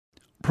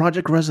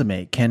Project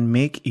Resume can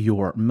make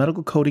your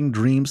medical coding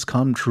dreams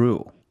come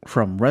true.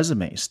 From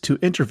resumes to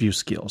interview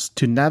skills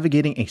to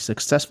navigating a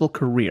successful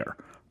career,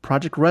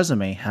 Project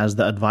Resume has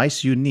the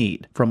advice you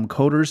need from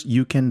coders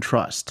you can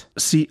trust.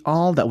 See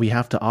all that we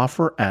have to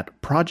offer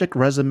at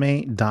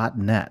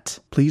projectresume.net.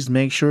 Please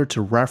make sure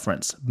to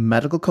reference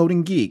Medical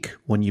Coding Geek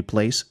when you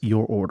place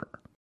your order.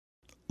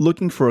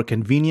 Looking for a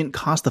convenient,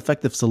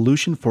 cost-effective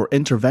solution for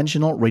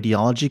interventional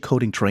radiology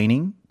coding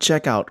training?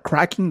 Check out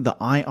Cracking the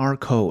IR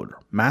Code,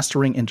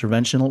 Mastering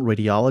Interventional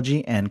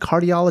Radiology and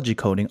Cardiology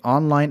Coding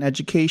Online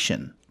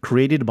Education,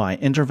 created by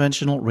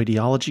interventional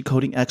radiology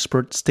coding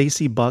expert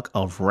Stacy Buck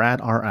of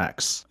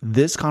RadRx.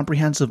 This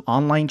comprehensive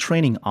online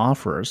training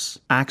offers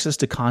access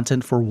to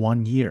content for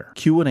 1 year,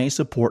 Q&A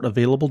support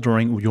available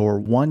during your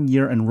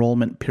 1-year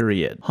enrollment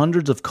period,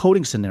 hundreds of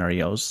coding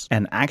scenarios,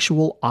 and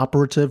actual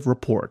operative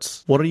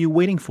reports. What are you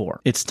waiting for?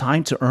 It's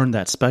time to earn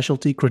that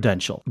specialty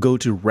credential. Go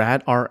to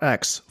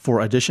RadRx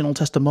for additional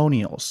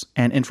testimonials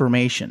and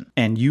information,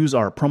 and use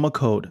our promo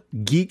code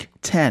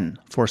GEEK10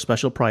 for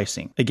special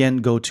pricing. Again,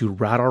 go to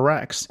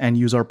RadRx and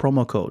use our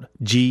promo code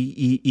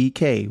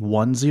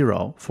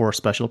GEEK10 for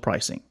special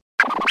pricing.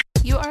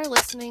 You are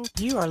listening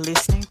You're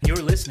listening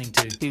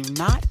to to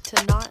Not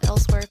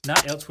Elsewhere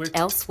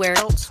Elsewhere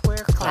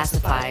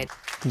Classified.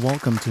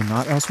 Welcome to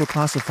Not Elsewhere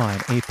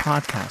Classified, a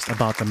podcast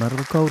about the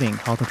medical coding,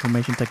 health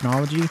information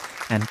technology,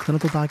 and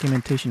clinical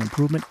documentation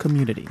improvement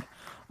community.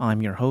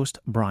 I'm your host,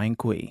 Brian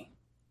Kui.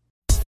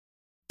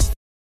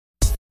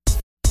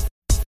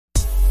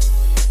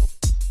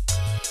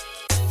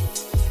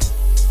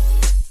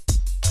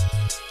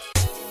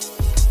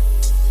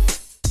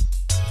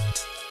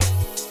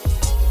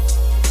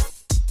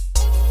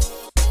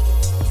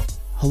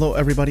 Hello,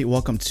 everybody.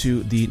 Welcome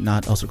to the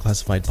Not Elsewhere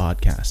Classified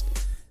podcast.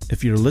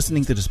 If you're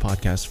listening to this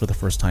podcast for the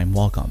first time,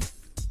 welcome.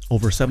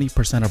 Over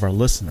 70% of our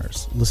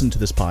listeners listen to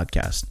this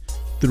podcast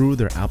through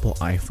their Apple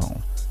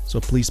iPhone. So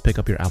please pick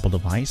up your Apple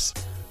device,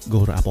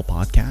 go to Apple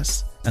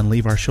Podcasts, and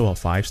leave our show a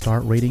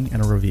 5-star rating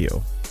and a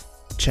review.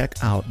 Check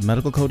out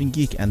Medical Coding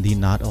Geek and the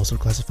Not Elsewhere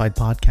Classified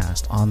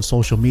podcast on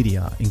social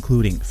media,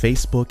 including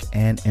Facebook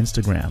and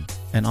Instagram.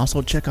 And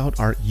also check out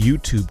our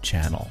YouTube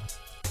channel,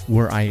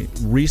 where I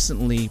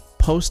recently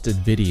posted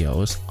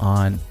videos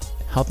on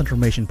Health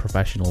Information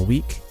Professional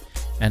Week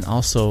and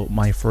also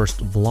my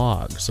first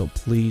vlog, so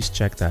please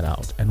check that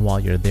out. And while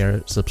you're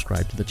there,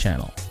 subscribe to the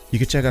channel. You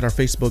can check out our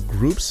Facebook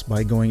groups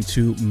by going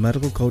to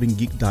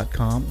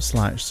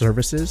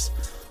medicalcodinggeek.com/services.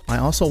 I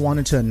also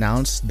wanted to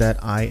announce that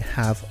I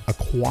have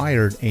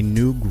acquired a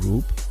new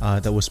group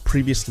that was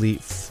previously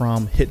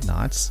from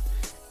HitKnots,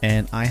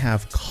 and I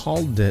have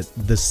called it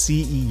the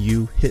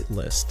CEU Hit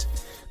List.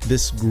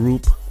 This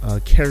group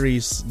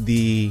carries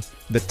the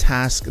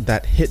task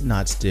that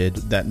HitKnots did,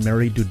 that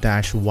Mary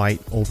Dudash White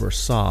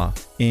oversaw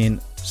in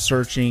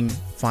searching,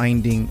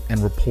 finding,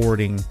 and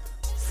reporting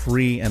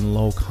free and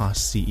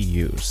low-cost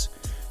CEUs.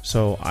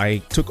 So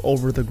I took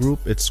over the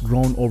group. It's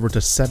grown over to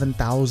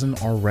 7,000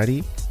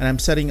 already, and I'm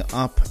setting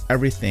up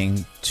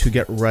everything to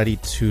get ready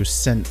to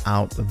send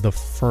out the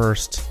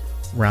first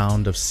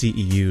round of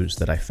CEUs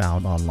that I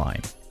found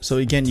online. So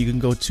again, you can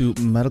go to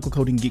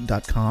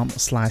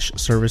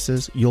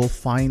medicalcodinggeek.com/services. You'll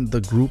find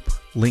the group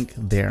link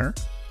there.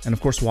 And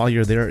of course, while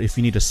you're there, if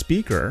you need a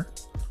speaker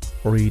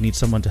or you need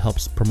someone to help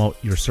promote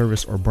your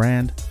service or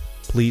brand,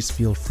 please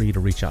feel free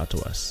to reach out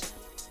to us.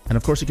 And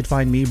of course, you can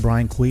find me,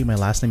 Brian Kui. My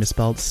last name is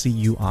spelled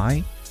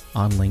C-U-I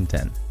on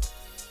LinkedIn.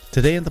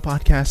 Today in the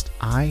podcast,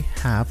 I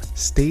have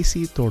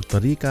Stacy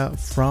Tortorica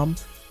from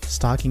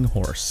Stalking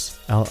Horse,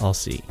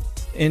 LLC.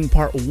 In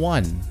part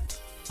 1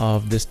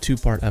 of this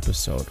 2-part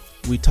episode,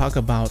 we talk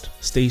about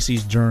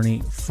Stacy's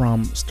journey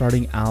from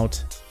starting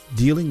out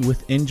dealing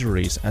with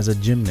injuries as a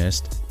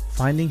gymnast,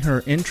 finding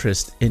her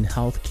interest in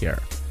healthcare,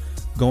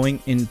 going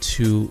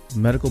into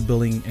medical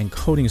billing and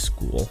coding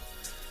school,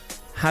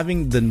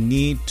 having the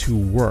need to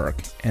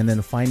work, and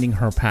then finding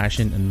her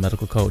passion in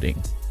medical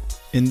coding.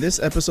 In this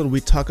episode,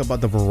 we talk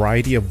about the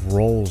variety of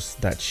roles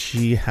that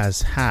she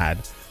has had,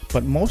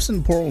 but most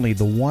importantly,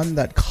 the one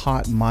that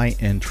caught my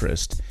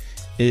interest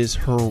is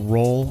her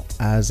role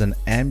as an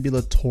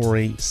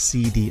ambulatory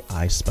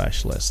CDI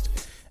specialist.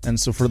 And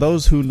so for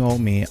those who know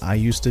me, I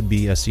used to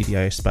be a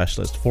CDI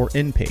specialist for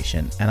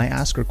inpatient, and I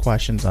ask her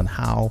questions on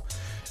how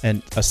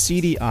a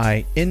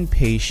CDI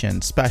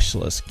inpatient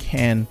specialist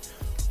can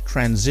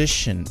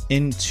transition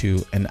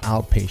into an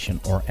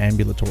outpatient or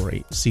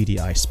ambulatory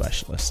CDI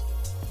specialist.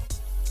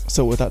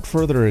 So without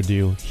further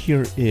ado,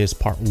 here is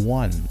part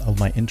 1 of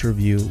my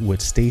interview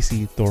with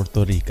Stacy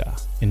Tortorica.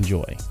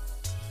 Enjoy.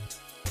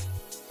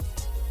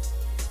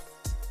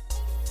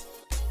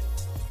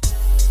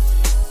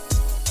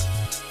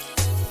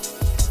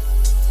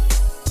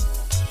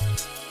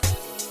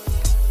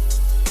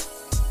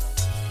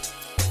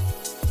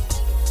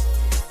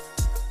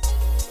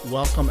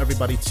 Welcome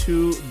everybody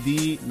to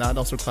the Not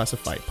Elsewhere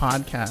Classified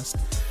podcast.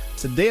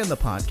 Today on the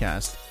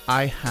podcast,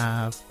 I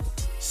have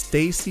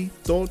Stacy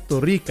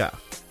Tortorica.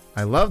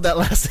 I love that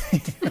last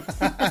name.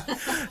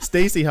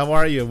 Stacy, how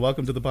are you?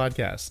 Welcome to the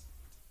podcast.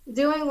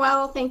 Doing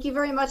well. Thank you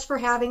very much for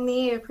having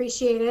me. I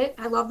appreciate it.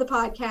 I love the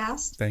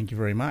podcast. Thank you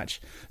very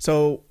much.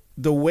 So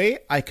the way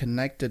I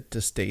connected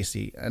to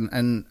Stacy,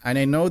 and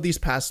I know these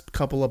past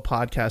couple of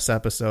podcast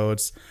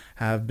episodes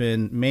have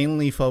been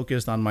mainly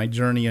focused on my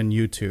journey on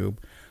YouTube,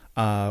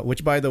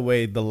 which, by the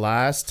way, the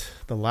last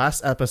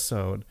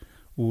episode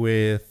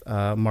with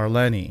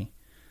Marlene,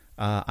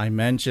 I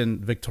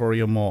mentioned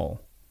Victoria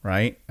Mole,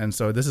 right? And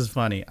so this is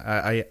funny.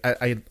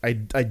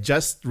 I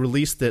just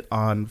released it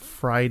on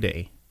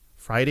Friday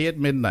at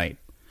midnight.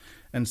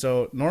 And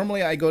so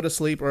normally I go to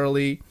sleep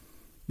early,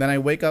 then I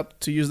wake up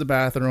to use the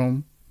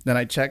bathroom, then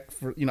I check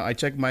for, I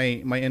check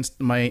my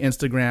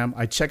Instagram,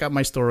 I check out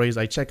my stories,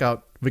 I check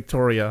out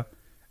Victoria,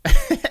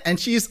 and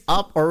she's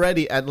up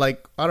already at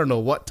like, I don't know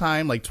what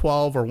time, like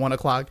 12 or 1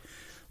 o'clock,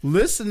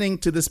 listening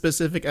to the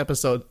specific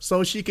episode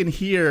so she can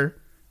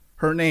hear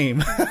her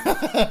name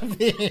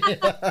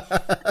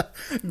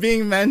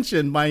being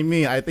mentioned by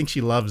me. I think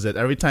she loves it.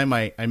 Every time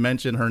I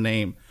mention her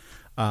name,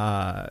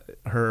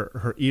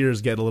 her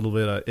ears get a little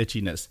bit of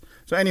itchiness.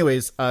 So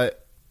anyways,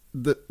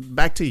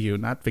 back to you,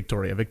 not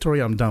Victoria.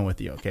 Victoria, I'm done with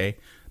you, okay?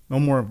 No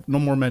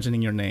more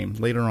mentioning your name.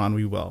 Later on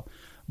we will.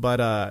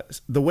 But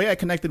the way I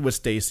connected with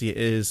Stacy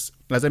is,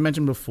 as I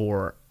mentioned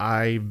before,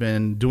 I've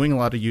been doing a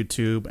lot of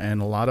YouTube,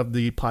 and a lot of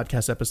the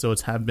podcast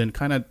episodes have been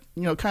kind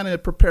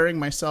of preparing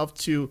myself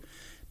to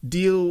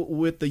deal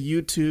with the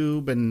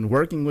YouTube and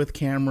working with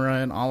camera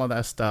and all of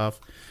that stuff.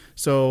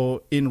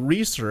 So in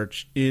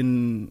research,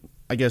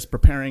 I guess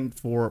preparing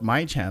for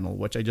my channel,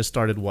 which I just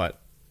started,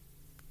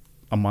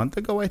 a month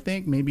ago, I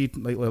think, maybe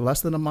like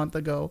less than a month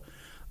ago,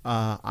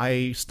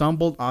 I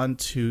stumbled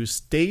onto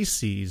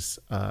Stacy's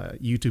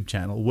YouTube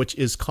channel, which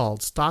is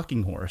called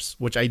Stalking Horse,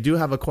 which I do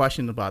have a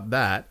question about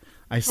that.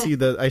 I see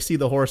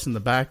the horse in the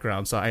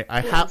background, so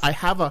I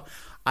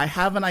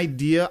have an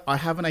idea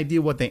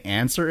what the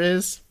answer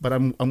is, but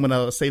I'm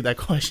gonna save that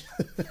question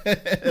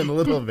in a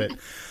little bit.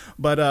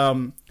 But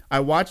I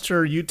watched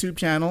her YouTube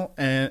channel,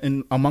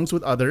 and amongst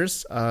with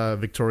others,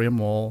 Victoria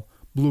Mole,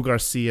 Blue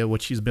Garcia,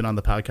 which she's been on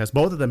the podcast.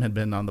 Both of them had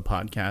been on the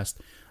podcast.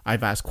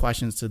 I've asked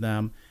questions to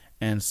them.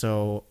 And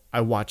so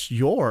I watched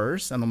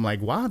yours, and I'm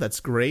like, wow, that's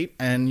great.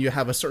 And you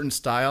have a certain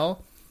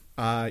style.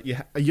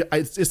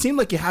 It seemed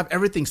like you have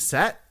everything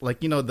set.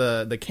 Like,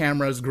 the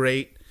camera's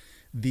great.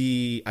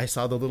 I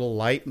saw the little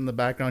light in the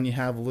background. You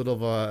have a little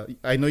of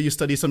I know you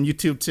study some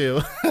YouTube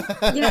too.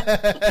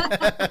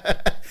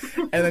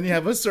 And then you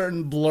have a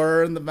certain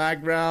blur in the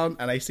background,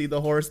 and I see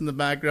the horse in the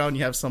background.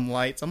 You have some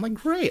lights. I'm like,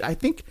 great. I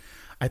think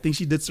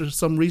she did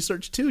some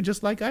research too,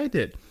 just like I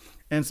did.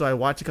 And so I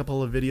watched a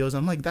couple of videos.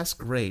 I'm like, that's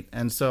great.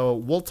 And so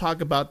we'll talk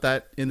about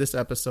that in this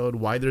episode,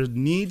 why there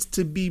needs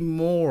to be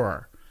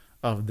more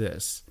of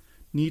this.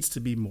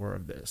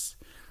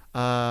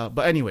 But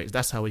anyways,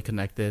 that's how we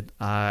connected.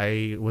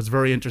 I was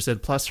very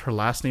interested. Plus, her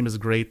last name is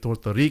great,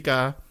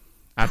 Tortorica.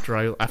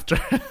 After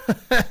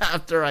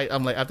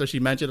she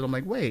mentioned it, I'm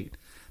like, wait,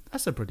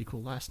 that's a pretty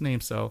cool last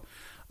name. So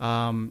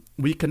I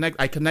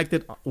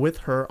connected with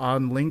her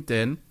on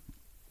LinkedIn.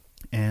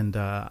 And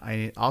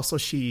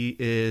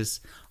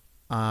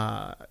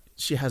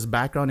she has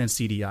background in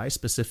CDI,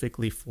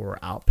 specifically for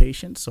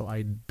outpatient. So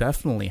I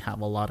definitely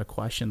have a lot of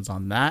questions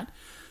on that,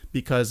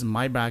 because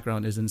my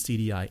background is in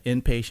CDI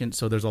inpatient.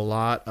 So there's a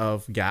lot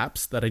of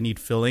gaps that I need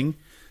filling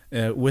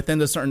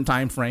within a certain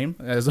time frame,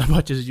 as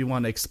much as you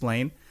want to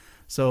explain.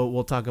 So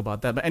we'll talk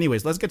about that. But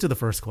anyways, let's get to the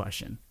first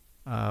question.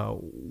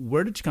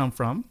 Where did you come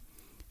from,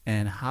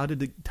 and how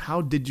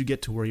did you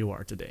get to where you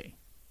are today?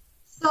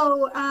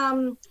 So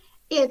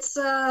it's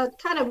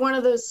kind of one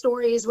of those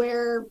stories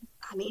where,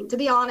 to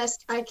be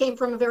honest, I came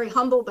from a very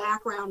humble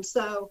background.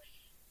 So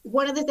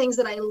one of the things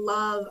that I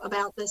love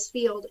about this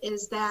field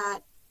is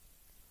that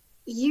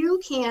you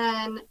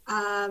can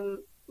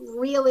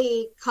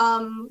really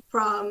come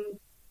from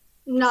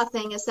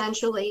nothing,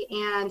 essentially,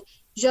 and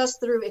just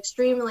through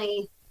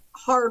extremely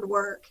hard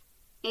work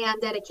and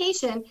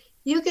dedication,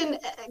 you can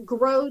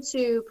grow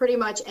to pretty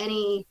much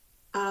any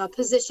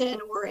position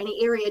or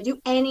any area, do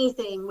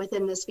anything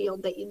within this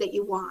field that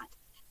you want,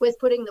 with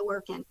putting the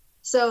work in.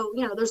 So,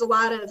 there's a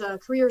lot of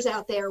careers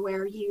out there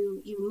where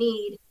you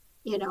need,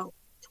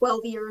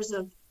 12 years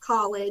of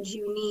college,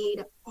 you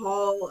need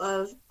all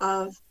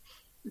of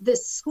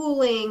this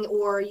schooling,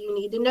 or you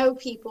need to know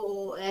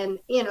people. And,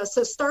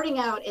 so starting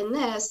out in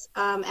this,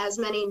 as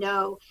many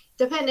know,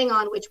 depending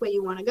on which way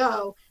you want to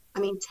go,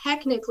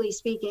 technically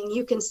speaking,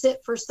 you can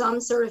sit for some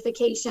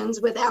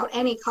certifications without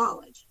any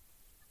college.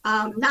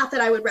 Not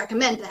that I would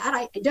recommend that,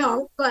 I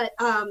don't, but,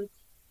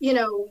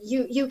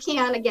 you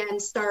can, again,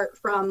 start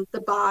from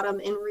the bottom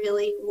and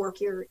really work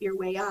your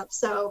way up.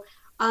 So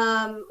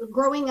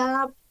growing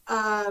up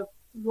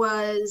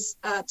was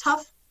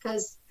tough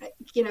because,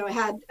 I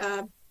had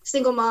a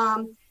single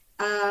mom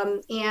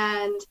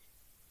and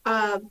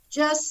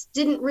just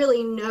didn't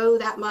really know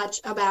that much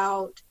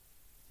about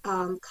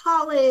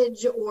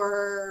college,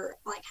 or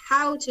like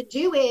how to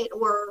do it,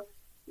 or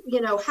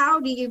how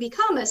do you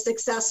become a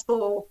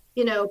successful,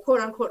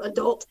 quote unquote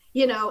adult,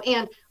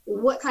 and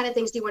what kind of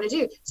things do you want to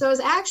do? So I was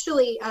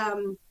actually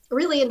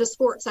really into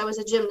sports. I was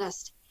a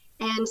gymnast,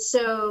 And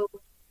so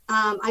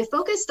I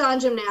focused on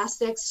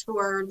gymnastics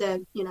for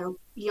the,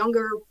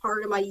 younger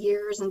part of my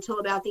years until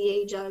about the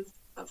age of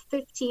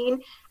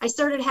 15. I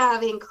started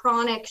having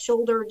chronic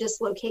shoulder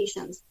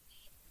dislocations.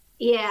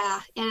 Yeah.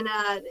 And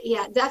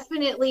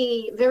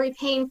definitely very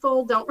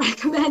painful. Don't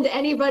recommend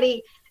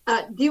anybody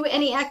do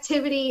any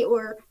activity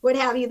or what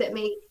have you that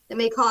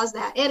may cause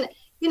that. And,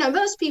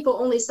 most people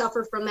only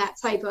suffer from that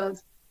type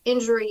of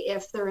injury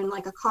if they're in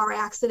like a car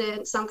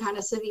accident, some kind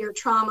of severe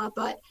trauma.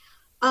 But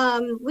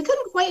we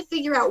couldn't quite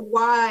figure out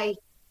why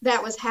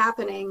that was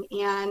happening.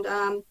 And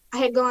I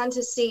had gone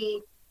to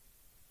see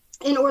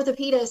an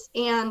orthopedist,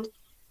 and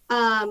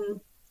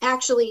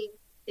actually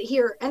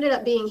ended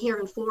up being here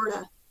in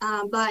Florida.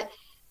 But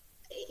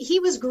he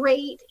was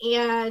great.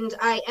 And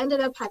I've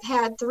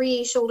had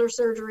 3 shoulder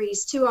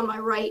surgeries, 2 on my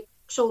right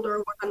shoulder,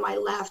 1 on my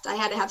left. I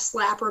had to have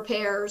slap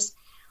repairs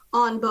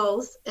on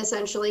both,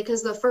 essentially,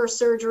 because the first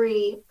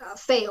surgery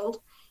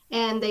failed,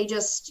 and they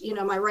just,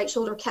 my right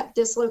shoulder kept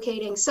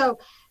dislocating. So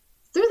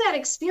through that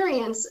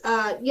experience,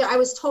 I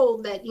was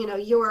told that,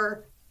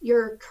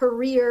 your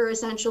career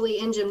essentially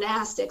in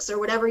gymnastics or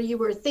whatever you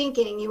were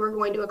thinking you were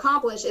going to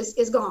accomplish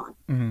is gone.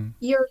 Mm-hmm.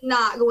 You're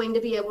not going to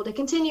be able to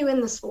continue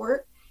in the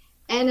sport,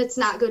 and it's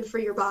not good for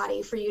your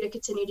body for you to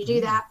continue to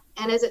do that.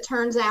 And as it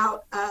turns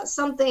out,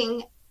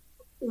 something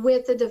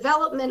with the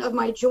development of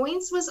my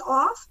joints was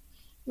off,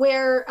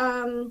 where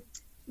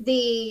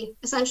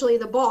essentially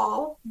the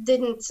ball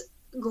didn't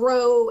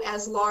grow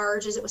as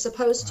large as it was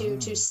supposed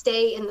to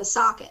stay in the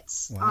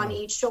sockets on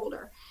each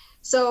shoulder.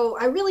 So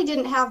I really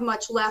didn't have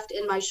much left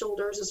in my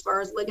shoulders as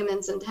far as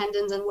ligaments and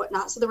tendons and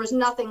whatnot. So there was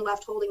nothing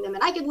left holding them.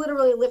 And I could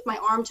literally lift my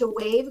arm to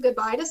wave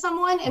goodbye to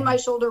someone and my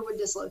shoulder would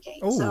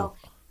dislocate. Ooh. So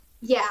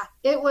yeah,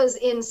 it was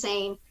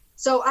insane.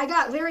 So I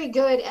got very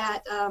good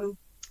at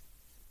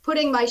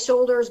putting my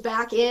shoulders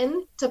back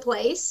into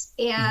place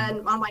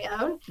and on my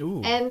own.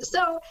 Ooh. And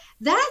so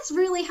that's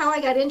really how I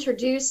got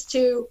introduced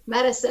to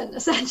medicine,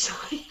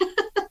 essentially.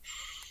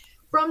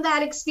 From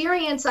that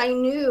experience, I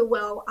knew,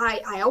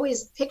 I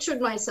always pictured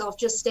myself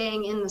just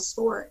staying in the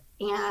sport,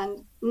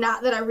 and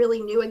not that I really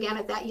knew again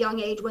at that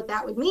young age what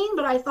that would mean,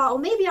 but I thought,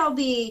 maybe I'll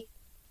be,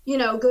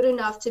 good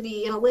enough to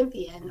be an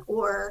Olympian,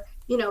 or,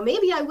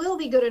 maybe I will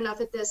be good enough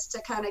at this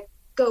to kind of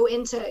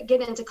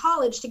get into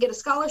college to get a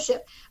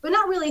scholarship, but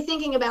not really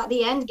thinking about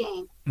the end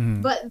game.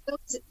 Mm-hmm. But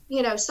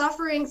those,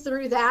 suffering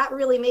through that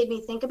really made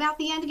me think about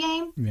the end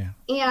game. Yeah.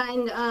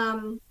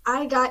 And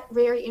I got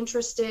very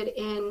interested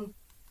in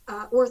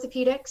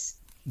orthopedics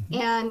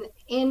and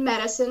in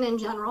medicine in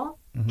general,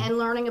 and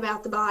learning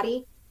about the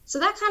body. So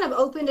that kind of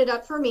opened it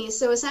up for me.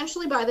 So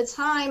essentially by the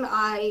time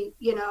I,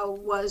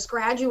 was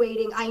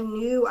graduating, I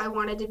knew I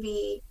wanted to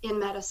be in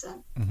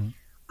medicine. Mm-hmm.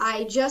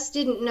 I just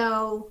didn't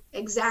know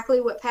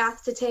exactly what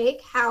path to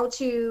take, how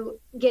to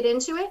get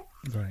into it.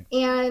 Right.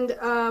 And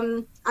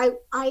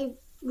I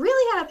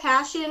really had a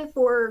passion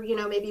for,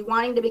 maybe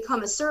wanting to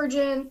become a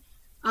surgeon,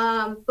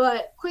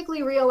 but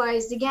quickly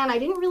realized, again, I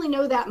didn't really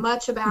know that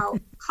much about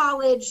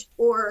college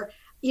or,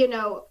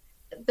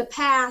 the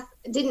path,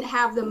 didn't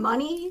have the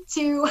money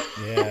to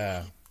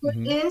put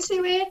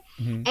into it,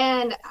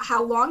 and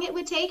how long it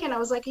would take. And I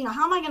was like,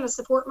 how am I going to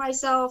support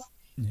myself?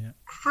 Yeah.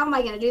 How am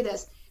I going to do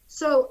this?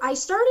 So I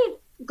started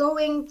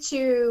going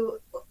to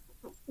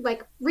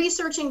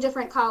researching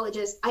different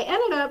colleges. I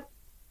ended up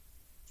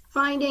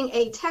finding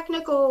a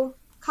technical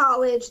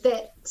college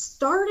that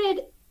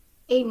started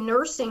a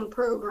nursing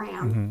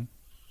program.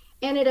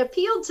 And it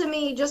appealed to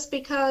me just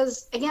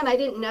because, again, I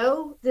didn't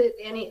know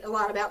a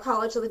lot about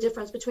college, so the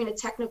difference between a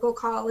technical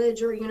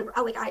college or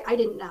I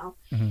didn't know.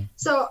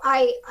 So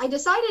I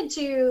decided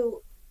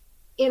to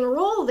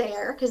enroll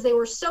there because they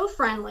were so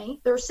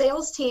friendly. Their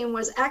sales team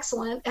was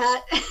excellent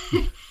at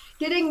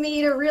getting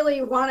me to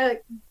really want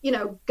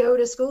to, go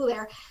to school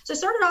there. So I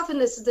started off in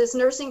this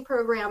nursing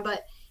program,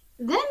 but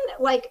then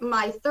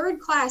my 3rd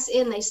class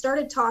in, they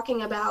started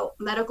talking about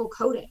medical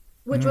coding,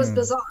 which was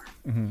bizarre.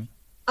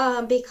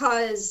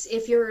 Because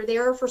if you're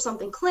there for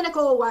something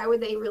clinical, why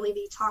would they really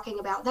be talking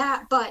about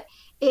that? But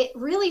it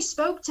really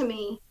spoke to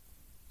me.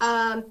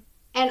 And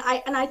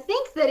I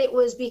think that it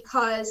was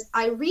because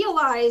I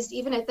realized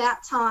even at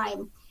that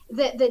time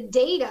that the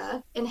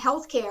data in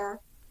healthcare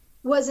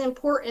was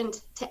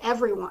important to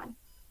everyone.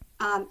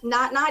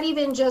 Not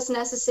even just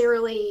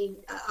necessarily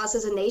us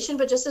as a nation,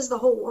 but just as the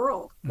whole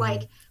world.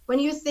 Like when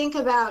you think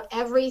about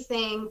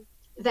everything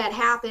that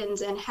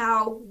happens and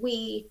how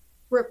we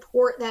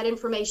report that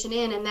information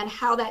in, and then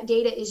how that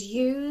data is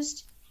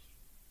used,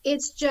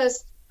 it's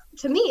just,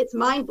 to me, it's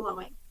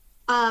mind-blowing.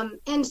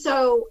 And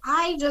so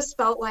I just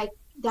felt like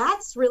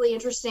that's really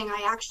interesting.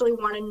 I actually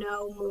want to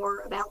know more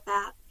about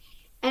that.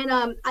 And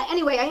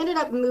I ended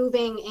up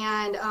moving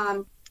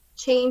and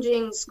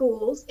changing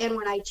schools. And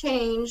when I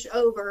changed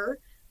over,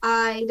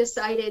 I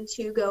decided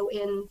to go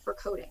in for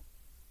coding.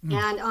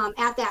 And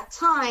at that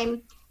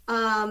time,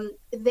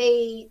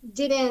 they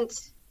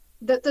didn't,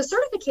 the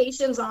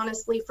certifications,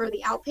 honestly, for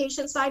the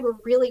outpatient side were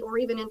really, or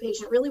even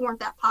inpatient, really weren't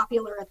that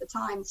popular at the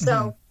time.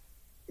 So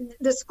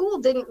the school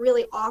didn't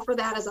really offer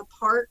that as a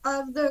part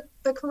of the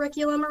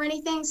curriculum or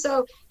anything.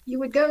 So you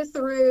would go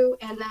through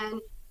and then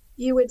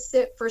you would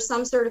sit for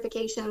some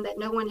certification that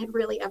no one had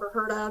really ever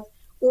heard of,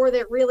 or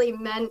that really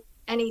meant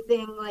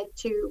anything like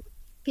to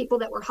people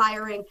that were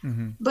hiring.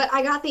 But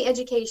I got the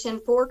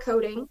education for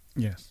coding.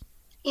 Yes.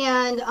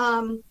 And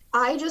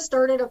I just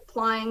started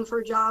applying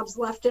for jobs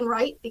left and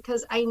right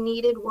because I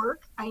needed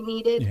work. I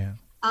needed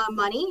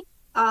money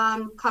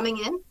coming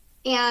in.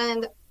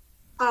 And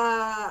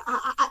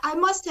I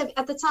must have,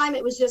 at the time,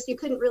 it was just, you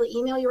couldn't really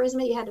email your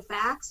resume, you had to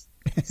fax.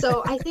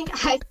 So I think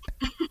I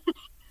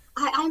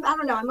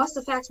don't know, I must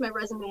have faxed my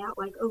resume out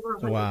like over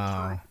 100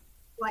 times.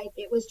 Like,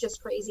 it was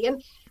just crazy.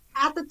 And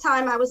at the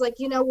time I was like,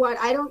 you know what,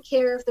 I don't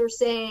care if they're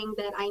saying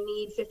that I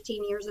need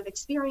 15 years of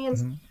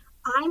experience.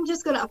 I'm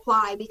just going to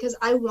apply because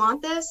I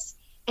want this.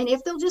 And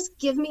if they'll just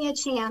give me a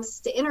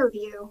chance to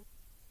interview,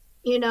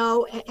 you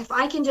know, if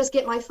I can just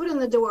get my foot in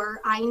the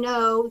door, I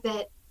know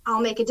that I'll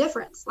make a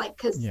difference, like,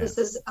 because this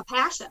is a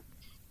passion.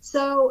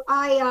 So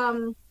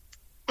I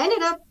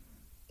ended up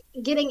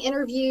getting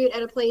interviewed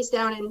at a place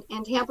down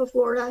in Tampa,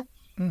 Florida.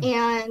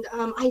 And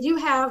I do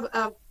have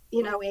a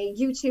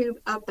YouTube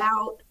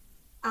about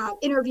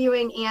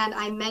interviewing, and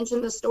I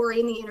mentioned the story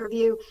in the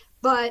interview,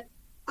 but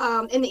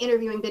in the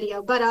interviewing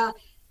video. But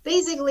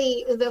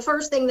basically, the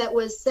first thing that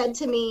was said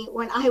to me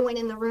when I went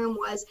in the room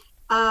was,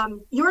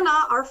 you're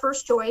not our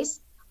first choice.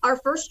 Our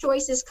first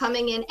choice is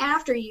coming in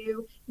after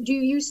you. Do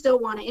you still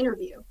want to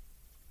interview?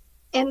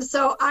 And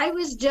so I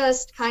was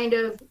just kind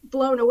of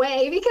blown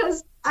away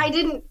because I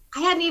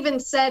hadn't even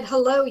said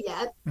hello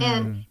yet.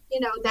 And, you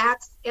know,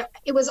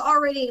 it was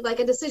already like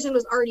a decision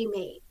was already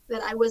made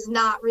that I was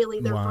not really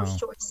their first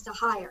choice to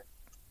hire.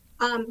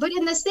 But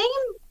at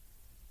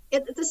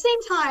the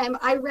same time,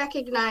 I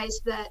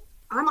recognized that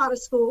I'm out of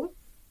school.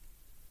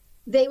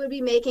 They would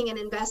be making an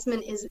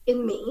investment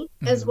in me,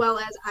 as well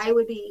as I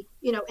would be,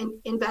 you know,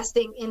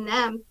 investing in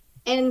them.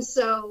 And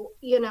so,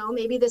 you know,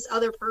 maybe this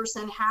other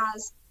person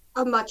has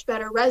a much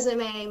better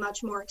resume,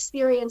 much more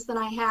experience than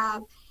I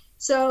have.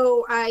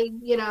 So I,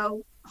 you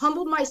know,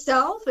 humbled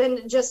myself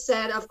and just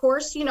said, of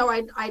course, you know,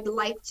 I'd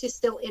like to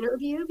still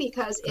interview,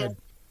 because if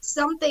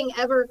something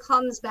ever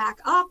comes back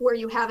up where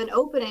you have an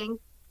opening,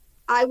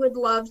 I would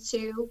love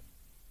to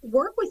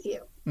work with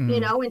you, you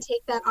know, and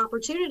take that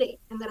opportunity.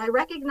 And that I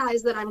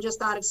recognize that I'm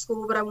just out of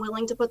school, but I'm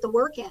willing to put the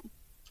work in.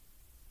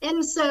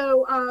 And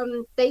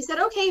so they said,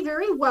 okay,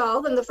 very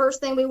well. Then the first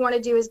thing we want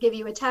to do is give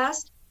you a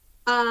test.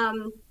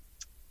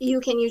 You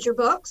can use your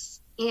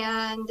books.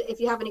 And if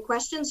you have any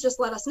questions, just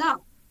let us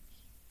know.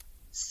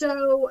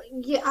 So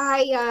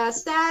I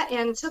sat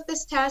and took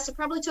this test. It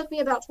probably took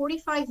me about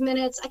 45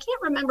 minutes. I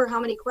can't remember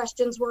how many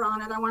questions were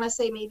on it. I want to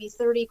say maybe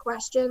 30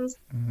 questions.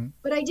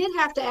 But I did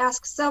have to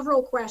ask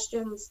several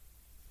questions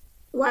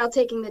while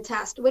taking the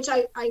test, which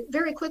I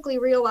very quickly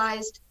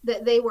realized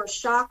that they were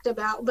shocked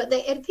about. But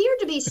it appeared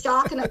to be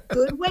shocked in a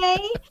good way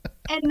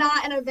and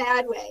not in a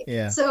bad way.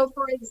 Yeah. So,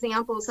 for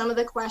example, some of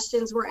the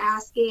questions were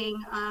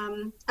asking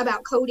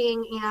about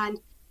coding, and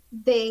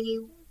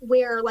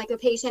where like a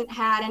patient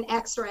had an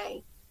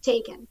x-ray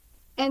taken.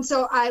 And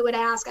so I would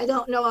ask, I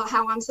don't know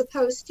how I'm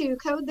supposed to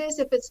code this,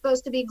 if it's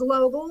supposed to be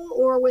global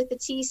or with the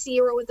TC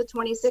or with the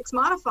 26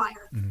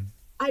 modifier.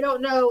 I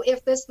don't know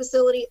if this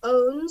facility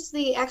owns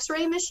the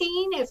x-ray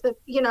machine, if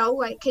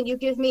can you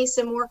give me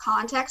some more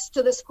context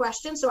to this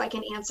question so I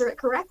can answer it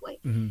correctly?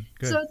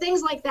 So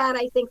things like that,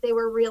 I think they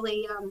were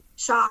really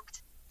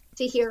shocked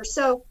to hear.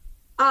 So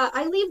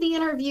I leave the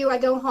interview, I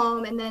go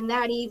home, and then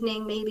that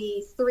evening,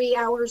 maybe 3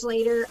 hours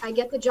later, I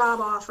get the job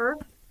offer.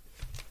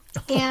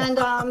 And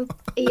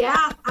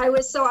I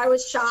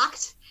was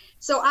shocked.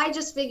 So I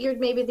just figured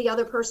maybe the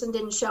other person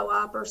didn't show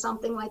up or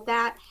something like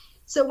that.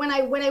 So when I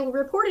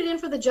reported in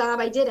for the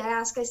job, I did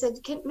ask, I said,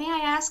 may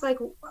I ask, like,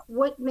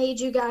 what made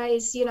you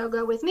guys, you know,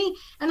 go with me?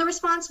 And the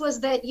response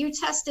was that you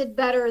tested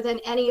better than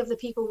any of the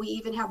people we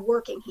even have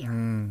working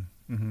here.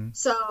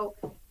 So,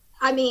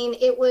 I mean,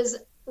 it was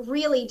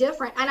really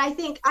different. And I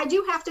think I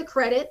do have to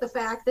credit the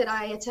fact that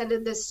I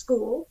attended this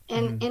school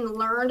and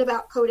learned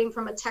about coding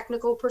from a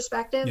technical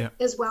perspective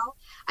as well.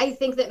 I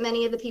think that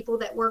many of the people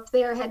that worked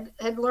there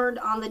had learned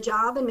on the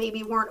job and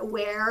maybe weren't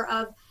aware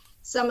of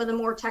some of the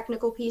more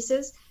technical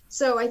pieces.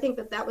 So I think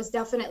that was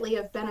definitely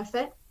of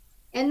benefit.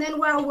 And then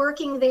while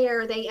working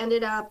there, they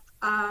ended up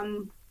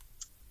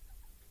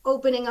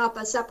opening up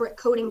a separate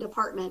coding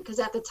department, because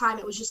at the time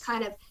it was just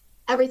kind of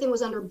everything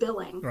was under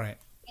billing. Right.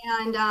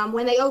 And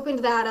when they opened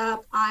that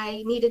up,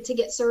 I needed to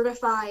get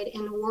certified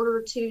in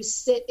order to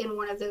sit in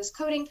one of those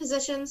coding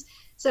positions.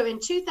 So in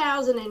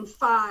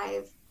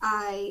 2005,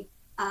 I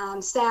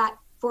sat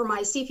for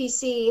my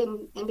CPC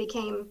and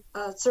became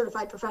a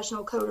certified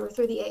professional coder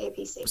through the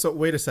AAPC. So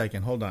wait a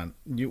second, hold on.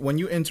 When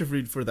you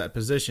interviewed for that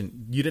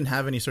position, you didn't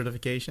have any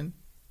certification?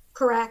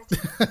 Correct.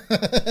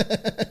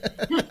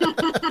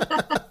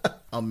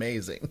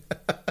 Amazing.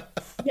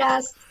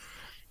 Yes.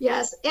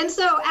 And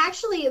so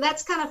actually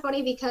that's kind of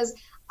funny, because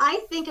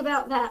I think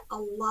about that a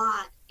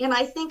lot, and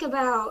I think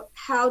about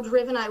how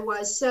driven I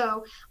was.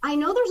 So I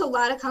know there's a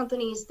lot of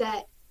companies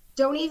that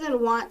don't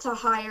even want to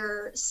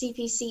hire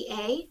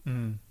CPCA.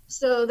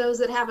 So those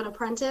that have an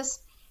apprentice.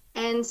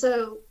 And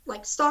so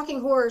like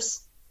Stalking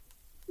Horse,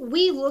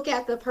 we look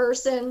at the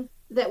person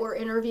that we're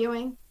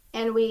interviewing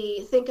and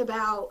we think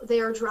about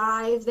their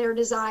drive, their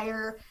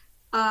desire.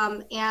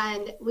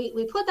 And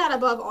we put that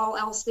above all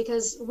else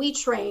because we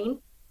train.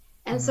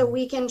 And so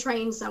we can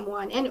train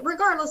someone. And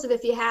regardless of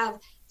if you have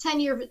 10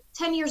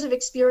 years of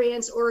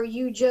experience or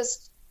you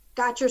just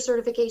got your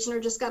certification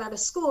or just got out of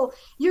school,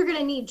 you're going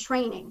to need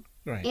training.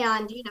 Right.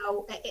 And, you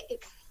know,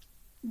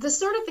 the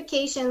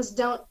certifications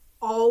don't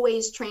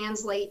always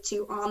translate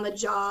to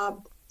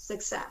on-the-job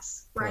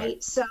success,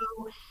 right? So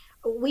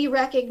we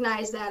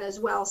recognize that as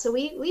well. So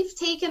we've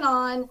taken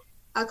on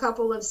a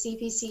couple of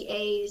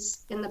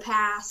CPCAs in the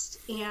past,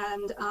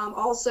 and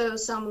also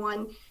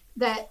someone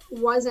that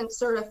wasn't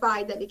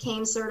certified that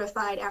became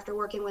certified after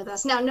working with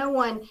us. Now, no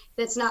one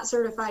that's not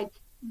certified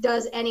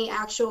does any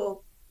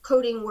actual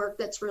coding work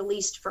that's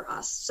released for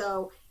us.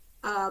 So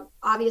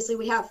obviously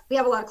we have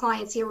a lot of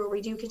clients here where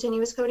we do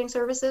continuous coding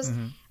services,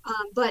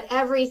 but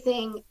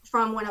everything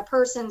from when a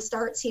person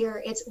starts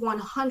here, it's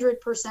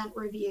 100%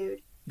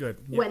 reviewed. Good.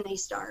 Yeah. When they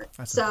start.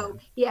 That's so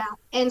important. yeah,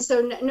 and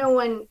so no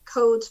one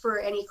codes for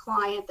any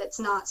client that's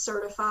not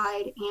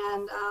certified,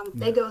 and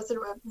they go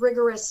through a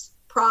rigorous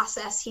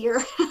process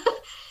here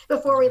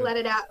before we let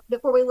it out,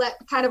 before we let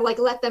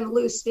them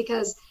loose,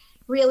 because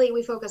really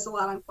we focus a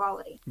lot on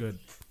quality. Good.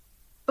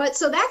 But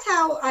so that's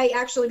how I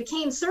actually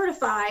became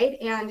certified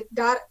and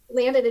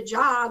landed a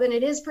job. And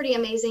it is pretty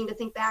amazing to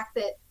think back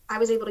that I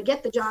was able to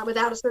get the job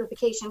without a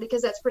certification,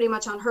 because that's pretty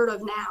much unheard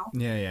of now.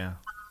 Yeah.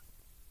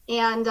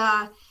 And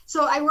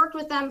so I worked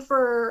with them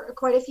for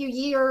quite a few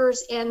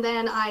years, and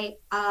then I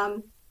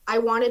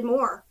wanted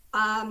more.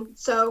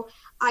 So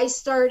I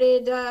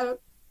started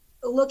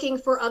looking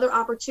for other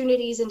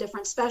opportunities in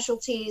different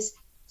specialties.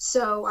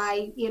 So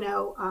I,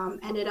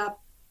 ended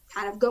up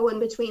kind of going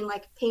between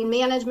like pain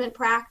management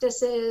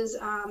practices.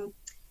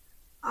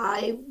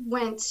 I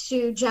went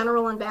to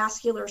general and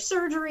vascular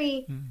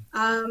surgery.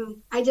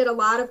 I did a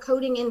lot of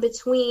coding in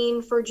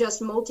between for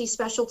just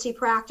multi-specialty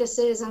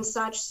practices and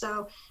such.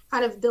 So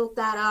kind of built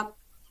that up.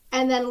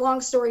 And then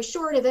long story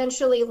short,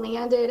 eventually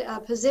landed a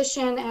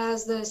position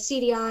as the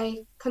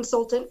CDI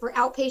consultant for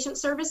outpatient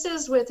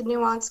services with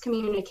Nuance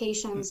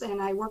Communications. And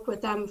I worked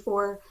with them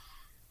for,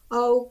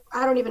 I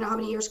don't even know how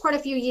many years, quite a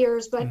few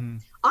years. But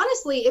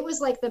honestly, it was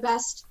like the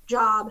best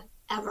job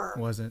ever.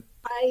 Was it?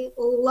 I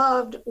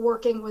loved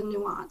working with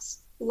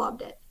Nuance,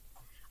 loved it.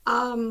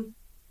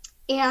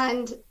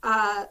 And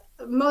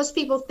most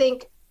people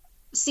think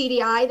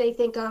CDI, they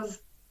think of,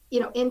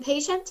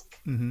 inpatient,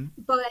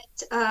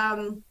 but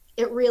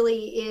it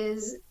really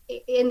is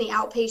in the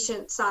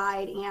outpatient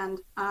side. And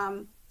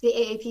the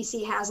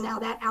AAPC has now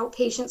that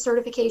outpatient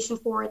certification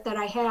for it that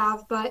I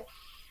have. But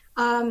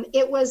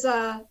it was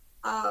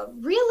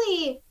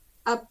really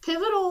a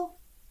pivotal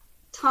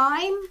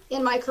time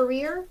in my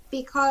career,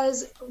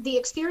 because the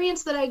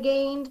experience that I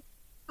gained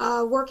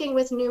working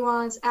with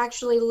Nuance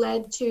actually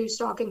led to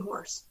Stalking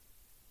Horse.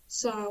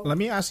 So let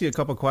me ask you a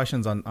couple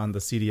questions on the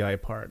CDI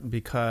part,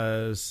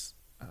 because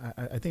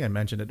I think I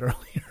mentioned it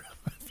earlier.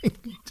 I think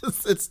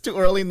it's too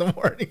early in the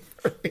morning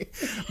for me,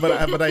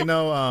 but I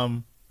know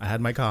I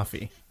had my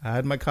coffee.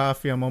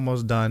 I'm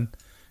almost done.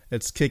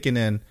 It's kicking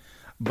in,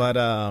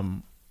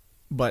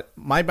 But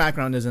my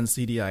background is in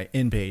CDI,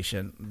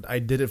 inpatient. I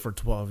did it for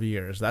 12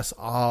 years. That's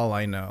all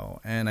I know.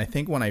 And I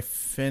think when I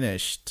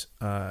finished,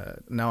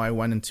 now I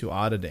went into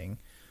auditing,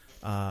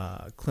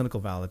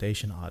 clinical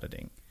validation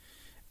auditing.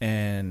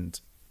 And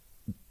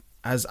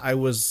as I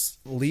was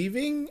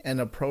leaving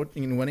and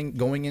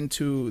going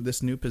into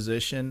this new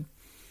position,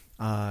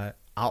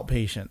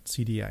 outpatient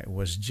CDI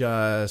was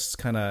just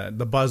kind of,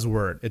 the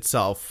buzzword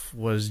itself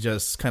was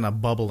just kind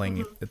of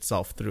bubbling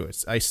itself through.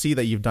 I see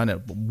that you've done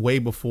it way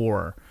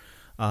before.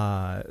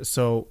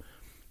 So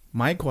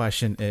my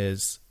question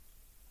is,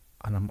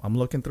 and I'm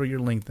looking through your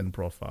LinkedIn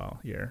profile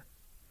here,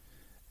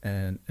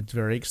 and it's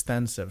very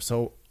extensive.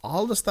 So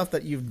all the stuff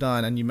that you've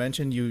done, and you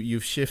mentioned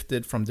you've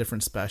shifted from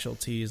different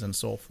specialties and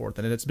so forth,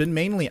 and it's been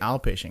mainly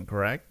outpatient,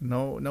 correct?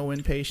 No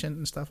inpatient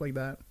and stuff like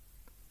that?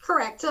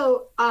 Correct.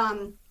 So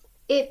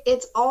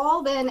it's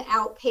all been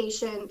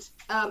outpatient.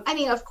 I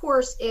mean, of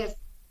course, if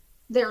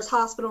there's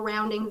hospital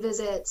rounding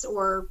visits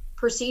or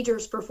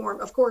procedures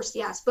performed, of course,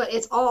 yes, but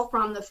it's all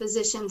from the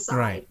physician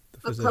side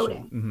of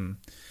coding.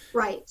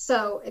 Right.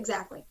 So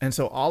exactly. And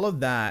so all of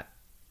that,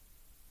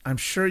 I'm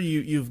sure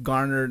you've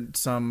garnered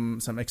some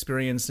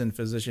experience in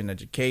physician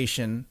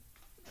education,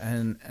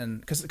 and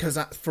because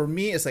for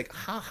me it's like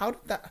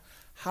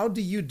how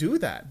do you do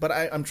that? But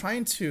I'm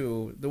trying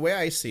to, the way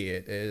I see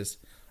it is,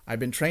 I've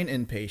been trained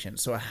inpatient,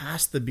 so it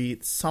has to be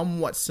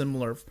somewhat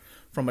similar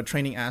from a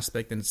training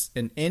aspect in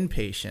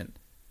inpatient.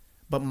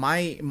 But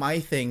my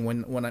thing,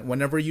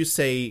 whenever you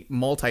say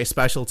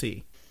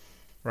multi-specialty,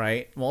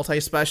 right?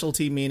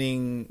 Multi-specialty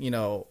meaning,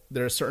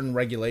 there are certain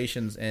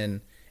regulations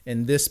in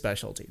this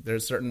specialty.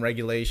 There's certain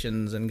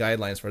regulations and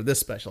guidelines for this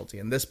specialty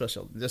and this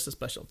specialty. This is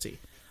specialty.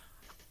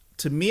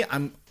 To me,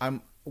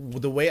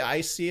 the way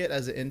I see it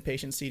as an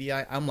inpatient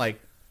CDI, I'm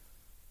like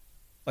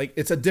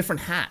it's a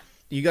different hat.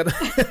 You got to,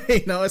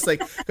 it's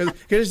like,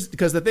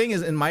 because the thing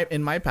is, in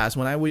my past,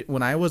 when I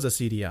was a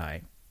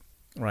CDI,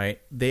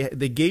 right,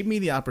 they gave me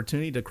the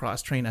opportunity to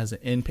cross train as an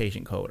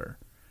inpatient coder,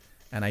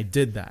 and I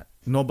did that.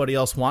 Nobody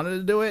else wanted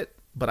to do it,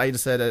 but I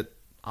just said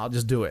I'll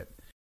just do it.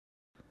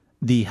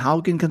 The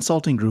Haugen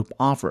Consulting Group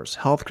offers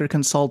healthcare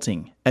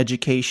consulting,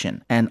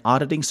 education, and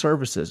auditing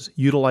services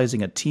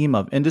utilizing a team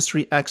of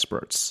industry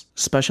experts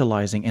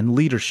specializing in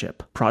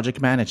leadership,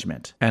 project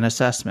management, and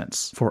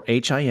assessments for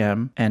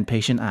HIM and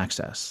patient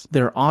access.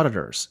 Their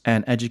auditors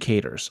and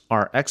educators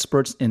are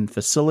experts in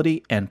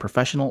facility and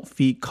professional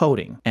fee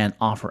coding and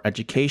offer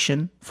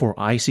education for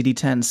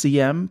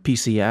ICD-10-CM,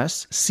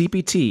 PCS,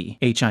 CPT,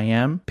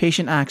 HIM,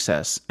 patient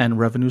access, and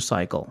revenue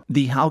cycle.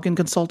 The Haugen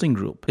Consulting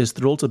Group is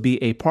thrilled to be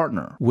a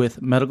partner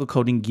with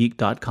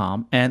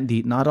medicalcodinggeek.com and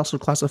the Not Also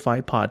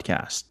Classified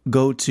podcast.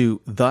 Go to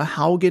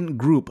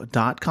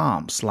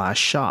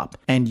thehaugengroup.com/shop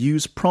and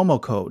use promo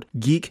code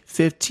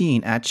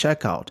GEEK15 at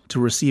checkout to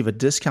receive a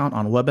discount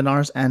on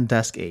webinars and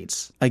desk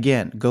aids.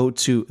 Again, go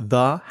to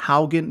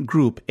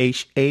thehaugengroup,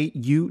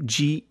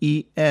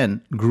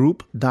 HAUGEN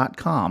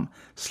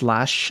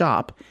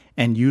group.com/shop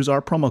and use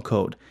our promo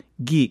code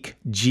GEEK,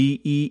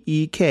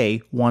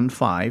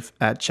 GEEK15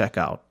 at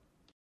checkout.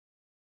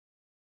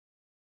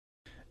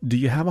 Do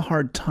you have a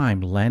hard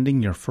time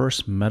landing your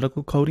first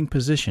medical coding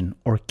position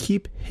or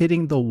keep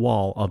hitting the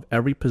wall of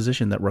every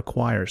position that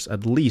requires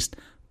at least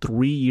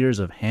 3 years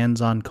of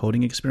hands-on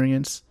coding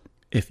experience?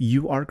 If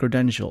you are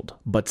credentialed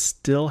but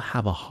still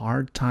have a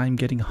hard time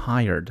getting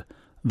hired,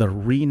 the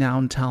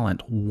Renowned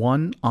Talent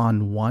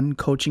one-on-one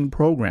coaching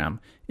program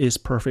is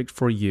perfect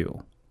for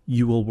you.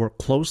 You will work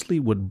closely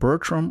with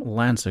Bertram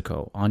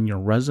Lancico on your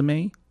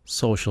resume,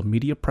 social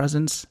media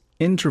presence,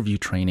 interview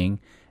training,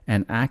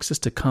 and access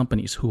to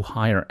companies who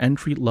hire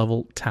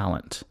entry-level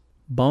talent.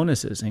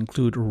 Bonuses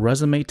include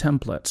resume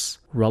templates,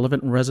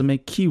 relevant resume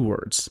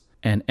keywords,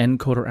 and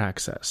encoder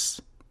access.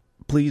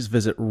 Please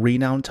visit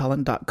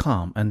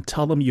renownedtalent.com and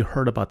tell them you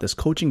heard about this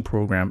coaching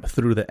program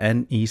through the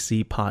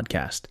NEC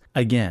podcast.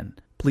 Again,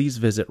 please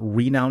visit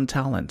Renowned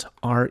Talent,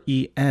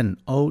 RENOWN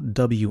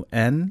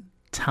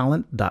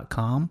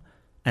talent.com,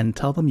 and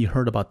tell them you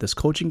heard about this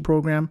coaching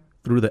program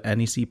through the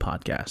NEC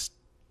podcast.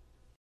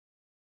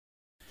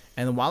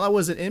 And while I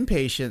was an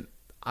inpatient,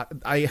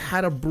 I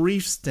had a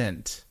brief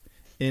stint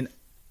in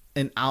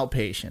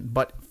outpatient,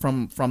 but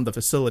from the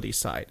facility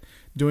side,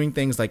 doing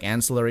things like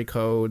ancillary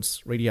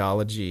codes,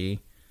 radiology.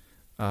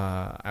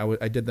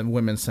 I did the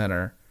women's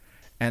center,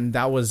 and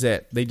that was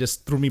it. They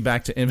just threw me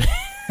back to inpatient.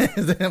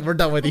 We're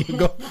done with you.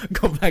 Go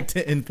back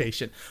to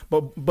inpatient.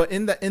 But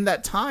in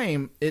that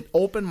time, it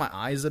opened my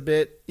eyes a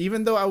bit.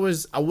 Even though I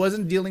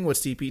wasn't dealing with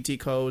CPT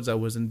codes, I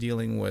wasn't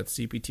dealing with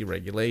CPT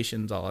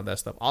regulations, all of that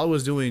stuff. All I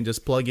was doing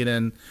just plugging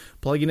in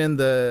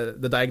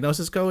the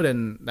diagnosis code,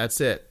 and that's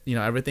it.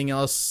 Everything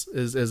else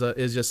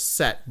is just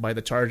set by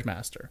the charge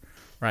master,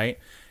 right?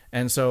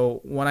 And so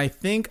when I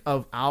think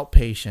of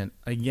outpatient,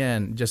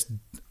 again,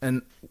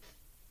 and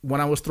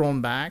when I was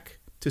thrown back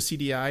to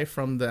CDI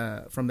from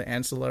the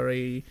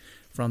ancillary,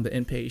 from the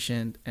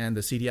inpatient and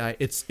the CDI,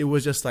 it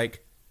was just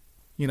like,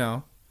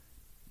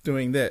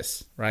 doing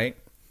this, right?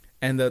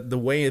 And the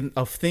way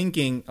of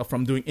thinking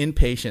from doing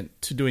inpatient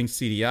to doing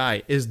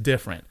CDI is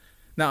different.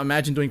 Now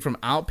imagine doing from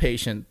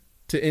outpatient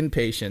to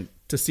inpatient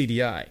to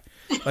CDI,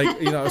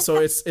 so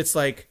it's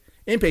like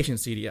inpatient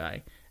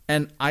CDI,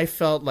 and I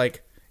felt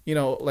like,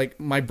 like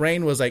my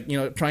brain was like,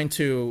 trying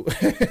to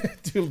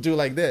do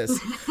like this.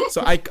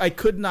 So I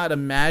could not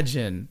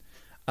imagine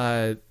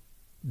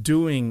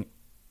doing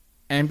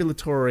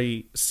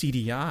ambulatory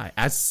CDI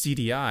as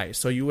CDI.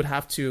 So you would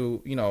have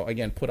to,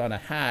 again, put on a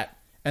hat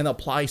and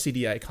apply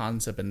CDI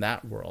concept in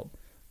that world.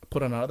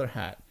 Put on another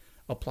hat,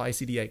 apply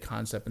CDI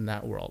concept in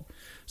that world.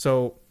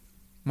 So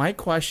my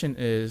question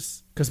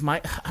is, because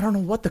I don't know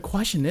what the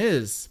question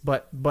is,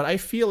 but I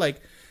feel like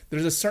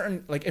there's a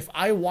certain, like, if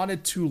I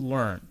wanted to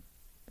learn,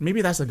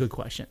 maybe that's a good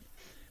question.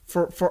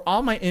 For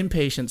all my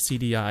inpatient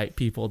CDI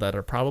people that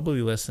are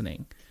probably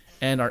listening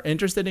and are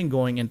interested in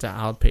going into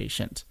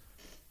outpatient,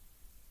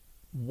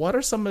 what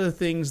are some of the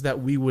things that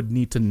we would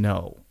need to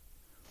know?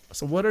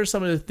 So what are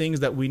some of the things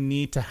that we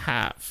need to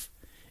have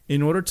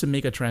in order to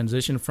make a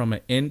transition from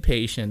an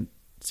inpatient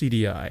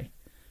CDI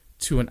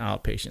to an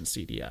outpatient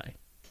CDI?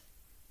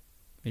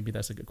 Maybe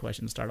that's a good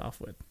question to start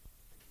off with.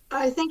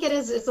 I think it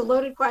is. It's a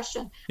loaded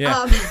question.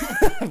 Yeah,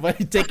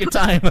 but take your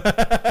time.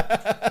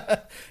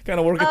 Kind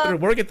of work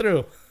it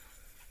through.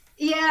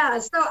 Yeah,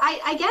 so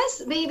I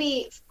guess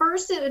maybe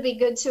first it would be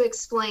good to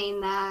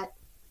explain that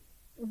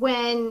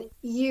when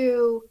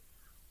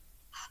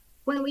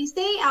we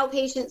say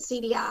outpatient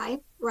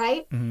CDI,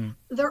 right,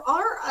 there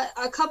are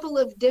a couple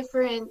of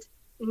different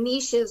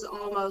niches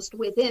almost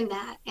within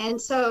that.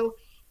 And so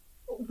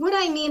what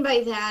I mean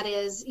by that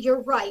is,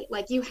 you're right,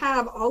 like you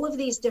have all of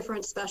these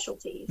different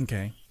specialties.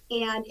 Okay.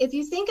 And if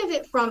you think of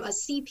it from a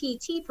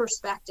CPT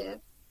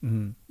perspective,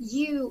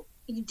 you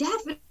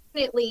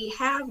definitely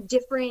have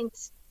different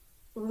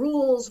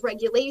rules,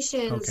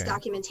 regulations, Okay.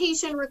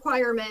 documentation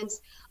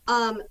requirements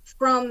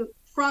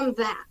from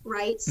that,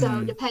 right?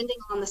 So depending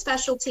on the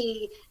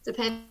specialty,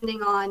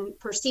 depending on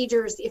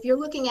procedures, if you're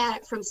looking at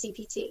it from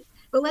CPT.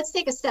 But let's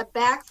take a step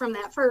back from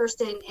that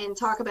first and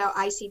talk about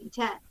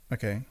ICD-10.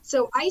 Okay.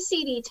 So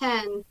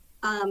ICD-10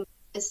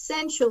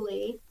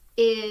 essentially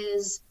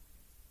is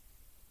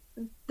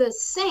the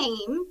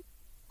same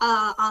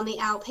on the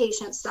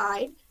outpatient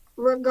side,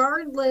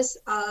 regardless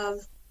of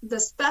the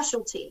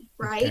specialty,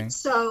 right? Okay.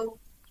 So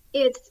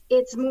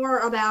it's more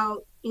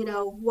about, you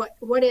know,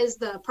 what is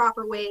the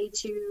proper way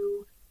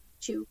to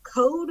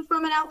code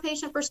from an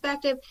outpatient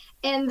perspective,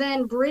 and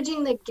then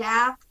bridging the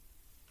gap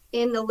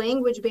in the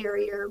language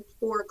barrier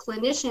for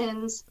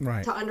clinicians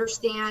Right. to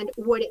understand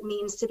what it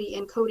means to be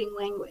encoding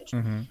language.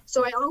 Mm-hmm.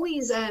 So I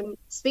always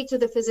speak to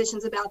the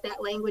physicians about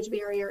that language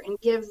barrier and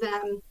give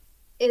them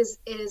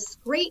as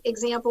great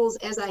examples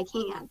as I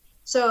can.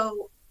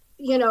 So,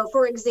 you know,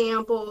 for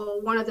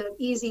example, one of the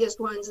easiest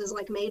ones is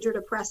like major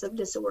depressive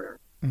disorder.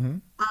 Mm-hmm.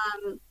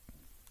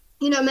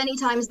 You know, many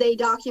times they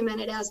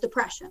document it as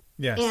depression.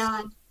 Yes.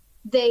 And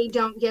they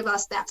don't give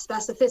us that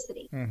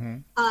specificity. Mm-hmm.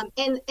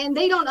 And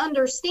they don't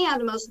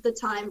understand most of the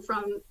time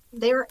from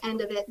their end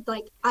of it,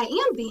 like, I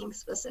am being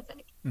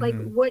specific. Like,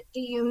 what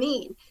do you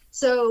mean?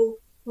 So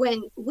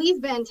when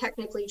we've been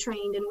technically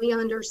trained and we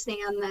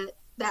understand that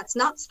that's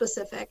not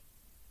specific,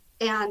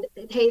 and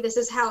hey, this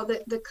is how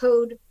the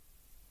code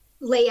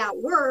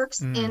layout works,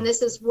 and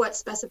this is what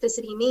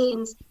specificity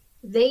means,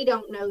 they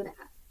don't know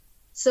that.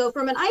 So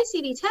from an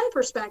ICD-10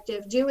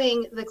 perspective,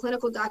 doing the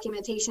clinical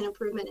documentation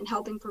improvement and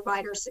helping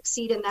providers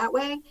succeed in that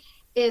way,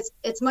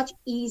 it's much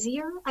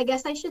easier, I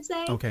guess I should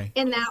say, Okay.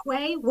 in that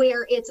way,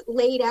 where it's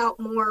laid out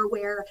more,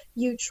 where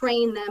you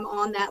train them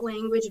on that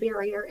language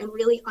barrier and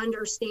really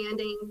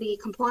understanding the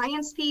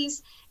compliance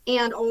piece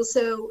and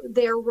also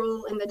their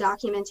role in the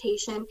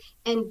documentation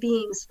and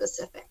being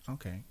specific.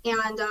 Okay.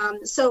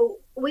 And so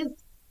with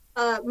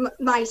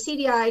my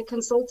CDI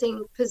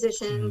consulting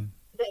position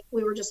that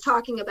we were just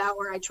talking about,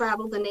 where I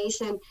traveled the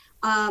nation,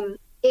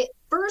 it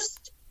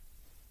first,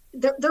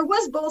 there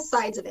was both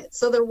sides of it.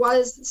 So there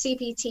was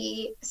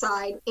CPT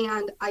side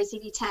and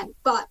ICD-10,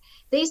 but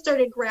they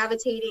started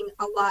gravitating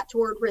a lot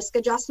toward risk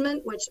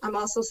adjustment, which I'm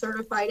also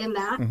certified in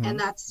that. And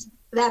that's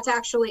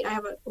actually, I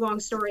have a long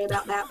story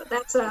about that, but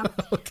that's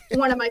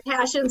one of my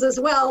passions as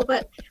well.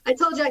 But I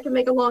told you I can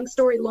make a long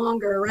story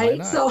longer, right? Why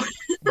not? So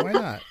Why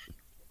not?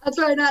 I'll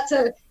try not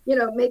to,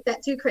 make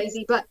that too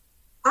crazy. But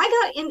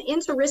I got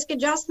into risk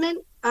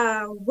adjustment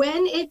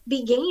when it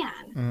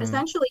began,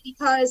 essentially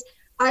because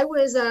I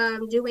was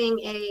doing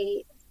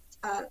a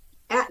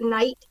at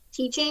night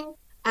teaching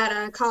at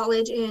a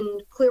college in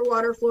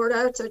Clearwater,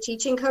 Florida, so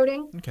teaching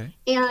coding. Okay.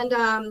 And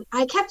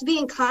I kept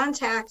being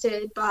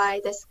contacted by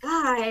this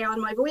guy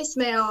on my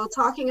voicemail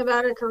talking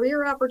about a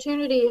career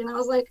opportunity. And I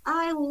was like,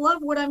 I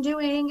love what I'm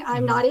doing.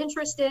 I'm not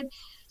interested.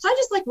 So I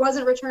just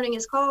wasn't returning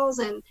his calls,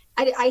 and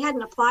I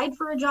hadn't applied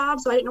for a job,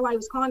 so I didn't know why he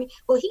was calling me.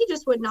 Well, he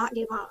just would not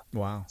give up.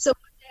 Wow. So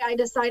one day I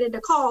decided to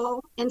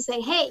call and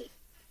say, hey,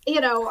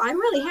 I'm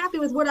really happy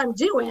with what I'm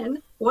doing.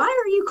 Why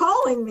are you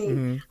calling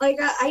me?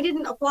 I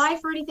didn't apply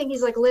for anything.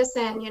 He's like,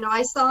 listen,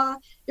 I saw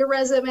your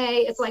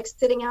resume. It's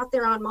sitting out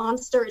there on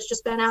Monster. It's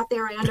just been out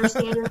there. I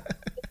understand you're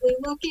actively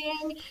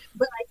looking,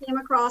 but I came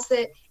across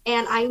it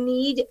and I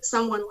need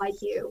someone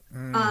like you.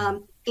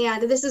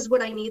 And this is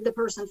what I need the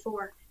person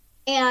for.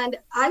 And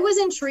I was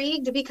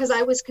intrigued because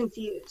I was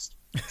confused.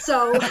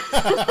 So when he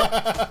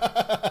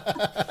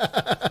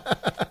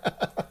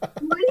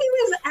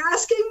was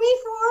asking me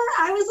for,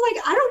 I was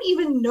like, I don't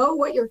even know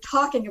what you're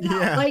talking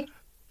about. Yeah.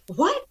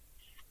 What?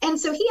 And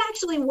so he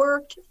actually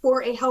worked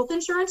for a health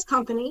insurance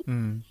company,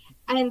 and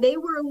they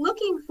were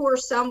looking for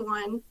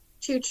someone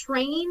to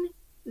train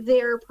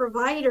their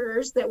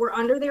providers that were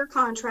under their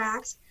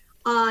contracts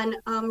on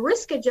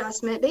risk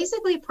adjustment,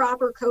 basically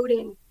proper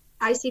coding,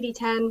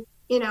 ICD-10,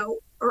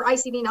 or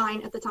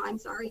ICD-9 at the time,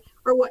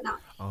 or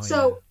whatnot. Oh,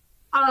 so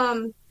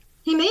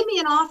he made me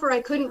an offer I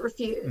couldn't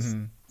refuse.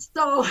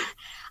 So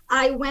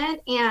I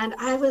went and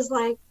I was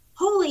like,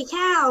 holy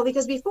cow,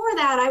 because before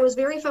that I was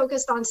very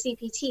focused on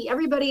CPT.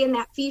 Everybody in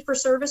that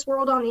fee-for-service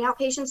world on the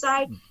outpatient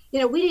side,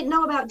 we didn't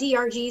know about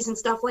DRGs and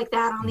stuff like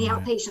that on the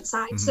outpatient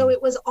side. So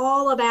it was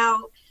all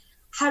about,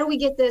 how do we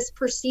get this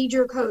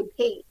procedure code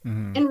paid?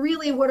 And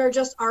really what are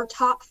just our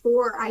top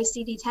 4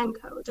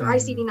 ICD-10 codes or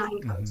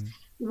ICD-9 codes?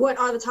 What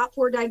are the top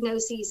 4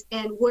 diagnoses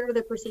and what are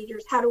the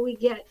procedures? How do we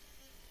get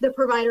the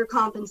provider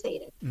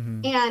compensated?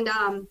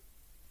 And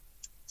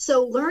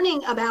so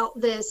learning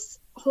about this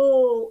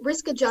whole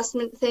risk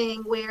adjustment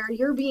thing where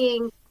you're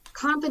being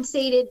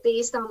compensated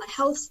based on the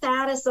health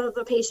status of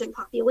the patient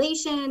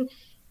population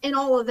and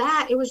all of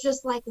that, it was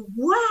just like,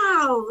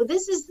 wow,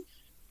 this is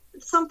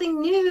something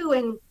new.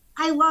 And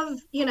I love,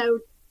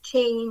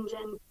 change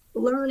and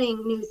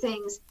learning new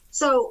things.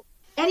 So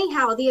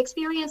anyhow, the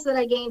experience that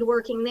I gained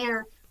working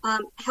there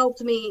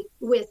helped me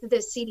with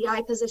this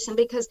CDI position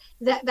because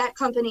that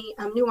company,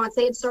 Nuance,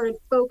 they had started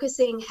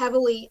focusing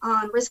heavily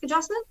on risk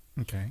adjustment.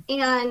 Okay.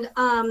 And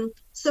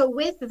so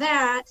with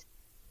that,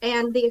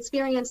 and the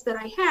experience that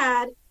I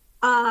had,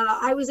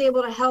 I was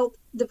able to help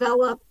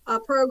develop a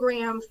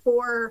program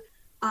for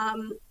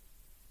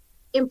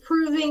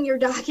improving your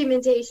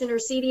documentation or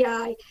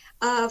CDI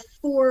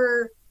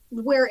for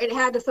where it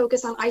had to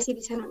focus on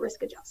ICD-10 and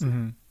risk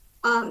adjustment.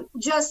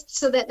 Just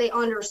so that they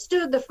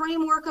understood the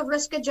framework of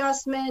risk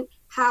adjustment,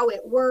 how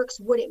it works,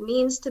 what it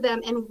means to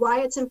them, and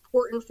why it's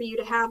important for you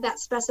to have that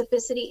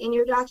specificity in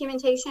your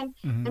documentation,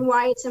 and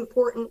why it's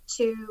important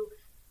to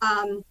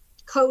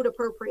code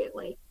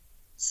appropriately.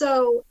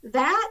 So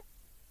that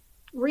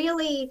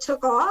really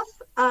took off.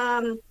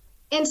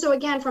 And so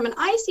again, from an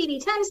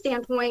ICD-10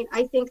 standpoint,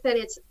 I think that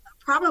it's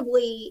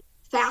probably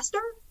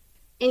faster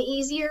and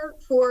easier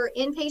for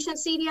inpatient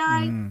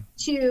CDI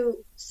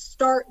to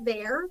start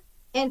there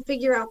and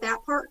figure out that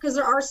part, because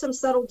there are some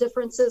subtle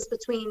differences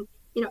between,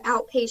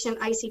 outpatient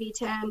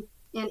ICD-10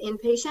 and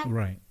inpatient.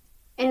 Right.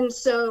 And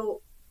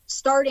so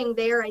starting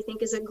there, I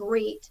think, is a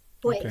great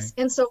place.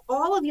 Okay. And so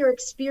all of your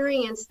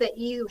experience that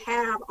you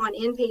have on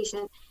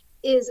inpatient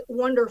is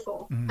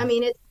wonderful. I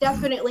mean, it's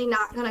definitely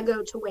not going to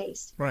go to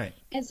waste. Right.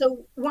 And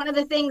so one of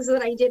the things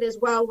that I did as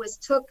well was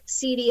took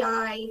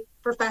CDI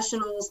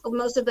professionals.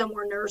 Most of them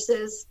were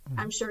nurses.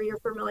 I'm sure you're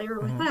familiar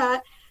with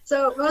that.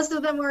 So most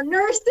of them were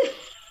nurses.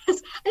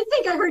 I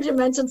think I heard you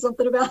mention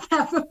something about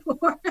that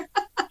before.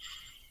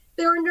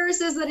 There were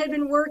nurses that had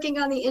been working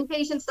on the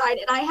inpatient side,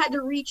 and I had to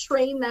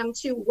retrain them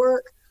to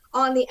work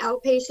on the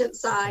outpatient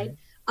side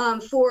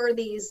for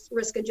these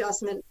risk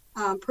adjustment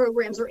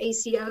programs or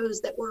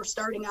ACOs that were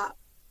starting up.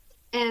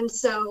 And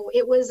so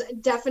it was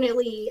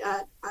definitely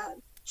a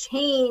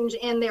change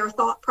in their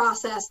thought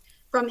process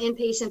from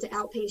inpatient to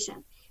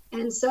outpatient.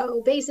 And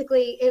so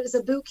basically it was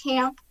a boot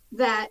camp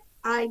that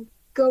I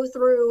go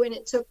through, and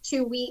it took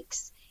 2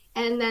 weeks.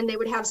 And then they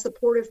would have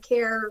supportive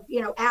care,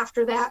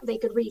 after that they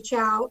could reach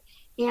out,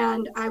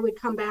 and I would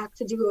come back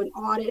to do an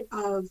audit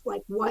of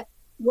like what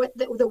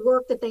the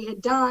work that they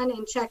had done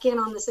and check in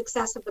on the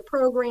success of the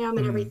program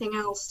and everything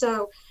else.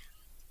 So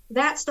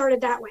that started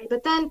that way.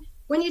 But then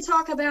when you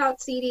talk about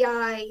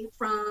CDI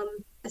from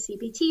a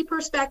CPT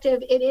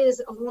perspective, it is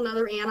a whole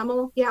nother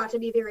animal. You have to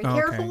be very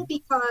careful,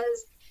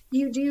 because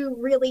you do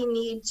really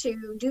need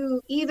to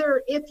do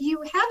either, if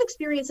you have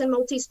experience in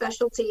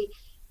multi-specialty,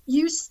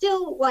 you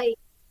still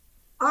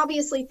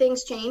obviously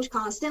things change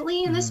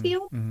constantly in this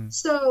field.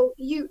 So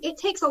it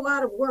takes a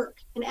lot of work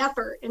and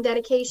effort and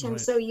dedication.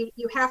 Right. So you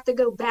have to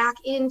go back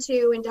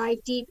into and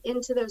dive deep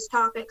into those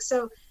topics.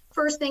 So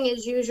first thing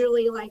is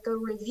usually like a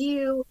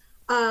review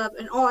of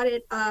an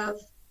audit of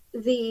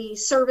the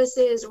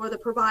services or the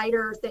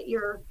provider that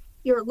you're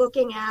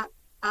looking at.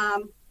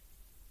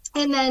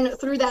 And then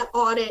through that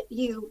audit,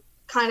 you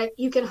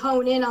can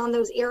hone in on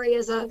those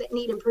areas that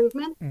need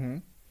improvement.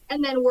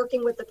 And then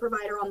working with the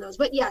provider on those.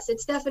 But yes,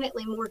 it's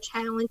definitely more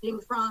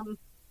challenging from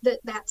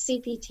that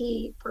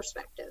CPT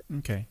perspective.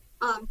 Okay.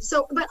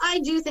 But I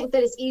do think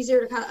that it's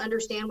easier to kind of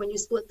understand when you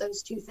split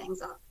those two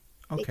things up.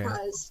 Okay.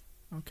 Because,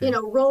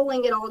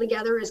 rolling it all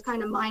together is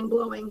kind of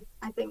mind-blowing,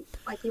 I think,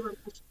 like you were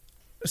mentioning.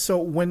 So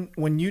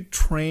when you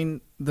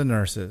train the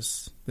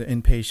nurses, the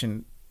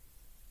inpatient,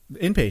 right?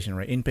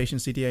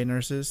 Inpatient CDI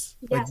nurses,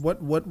 yes.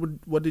 what was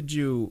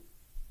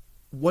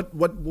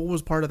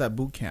part of that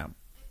boot camp?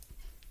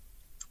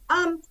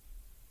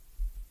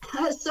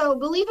 So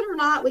believe it or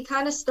not, we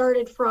kind of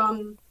started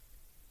from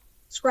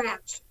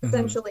scratch,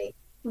 essentially,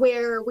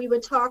 where we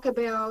would talk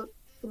about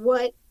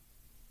what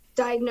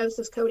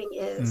diagnosis coding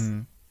is,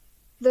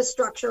 the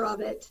structure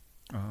of it,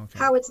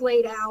 how it's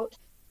laid out,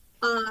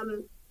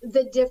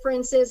 the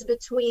differences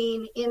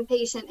between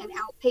inpatient and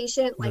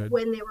outpatient, like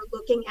when they were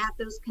looking at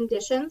those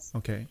conditions.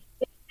 Okay.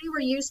 If they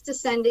were used to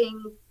sending,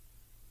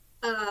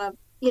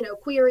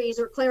 queries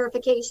or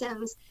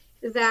clarifications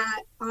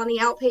that on the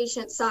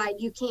outpatient side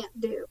you can't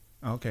do.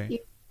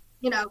 Okay.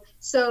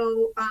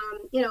 So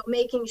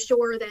making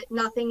sure that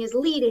nothing is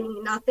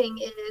leading, nothing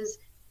is,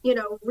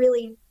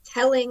 really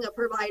telling a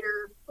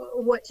provider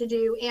what to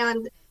do.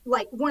 And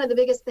like one of the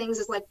biggest things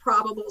is like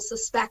probable,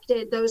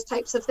 suspected, those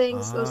types of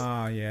things. Those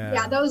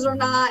are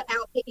not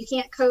out. You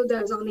can't code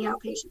those on the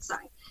outpatient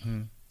side.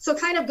 So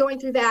kind of going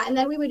through that, and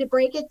then we would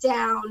break it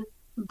down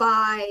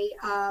by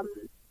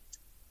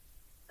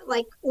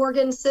like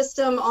organ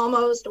system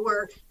almost,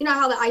 or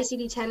how the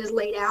ICD-10 is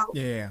laid out.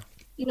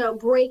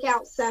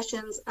 Breakout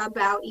sessions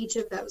about each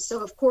of those.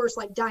 So of course,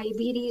 like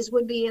diabetes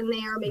would be in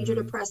there, major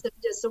depressive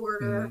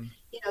disorder,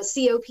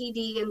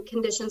 COPD and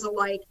conditions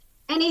alike.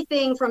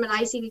 Anything from an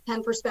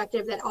ICD-10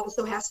 perspective that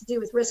also has to do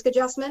with risk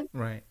adjustment.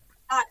 Right.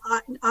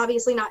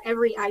 Obviously not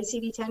every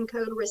ICD-10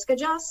 code risk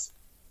adjusts.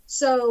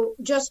 So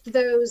just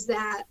those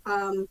that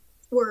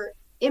were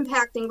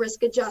impacting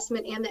risk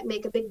adjustment and that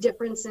make a big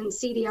difference in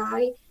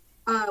CDI,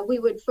 we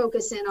would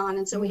focus in on.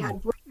 And so we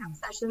had breakout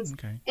sessions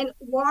and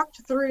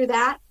walked through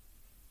that,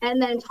 and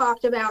then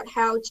talked about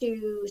how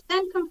to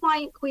send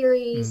compliant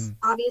queries,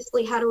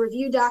 obviously how to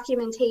review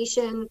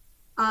documentation,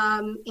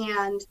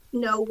 and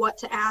know what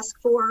to ask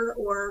for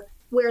or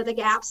where the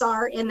gaps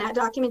are in that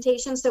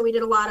documentation. So we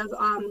did a lot of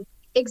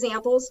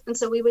examples. And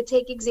so we would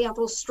take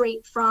examples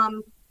straight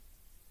from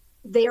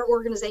their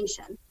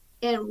organization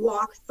and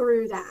walk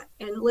through that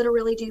and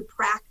literally do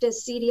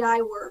practice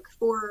CDI work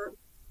for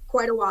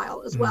quite a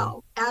while as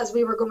well as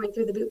we were going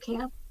through the boot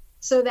camp,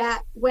 so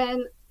that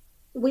when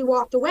we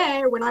walked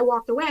away, or when I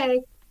walked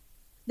away,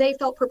 they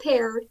felt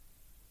prepared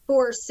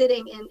for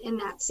sitting in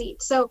that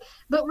seat. So,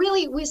 but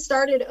really we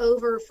started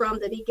over from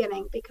the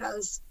beginning,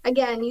 because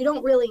again, you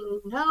don't really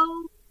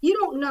know, you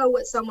don't know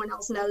what someone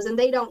else knows, and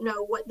they don't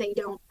know what they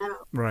don't know.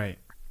 Right.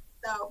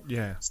 So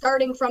Yeah.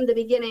 starting from the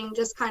beginning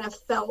just kind of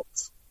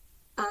felt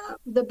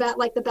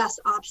the best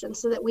option,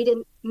 so that we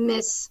didn't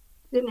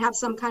have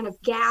some kind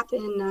of gap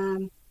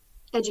in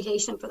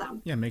education for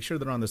them. Yeah, make sure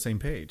they're on the same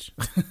page.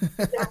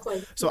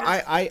 Exactly. So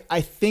Yeah.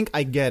 I think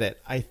I get it.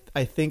 I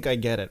think I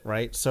get it,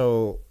 right?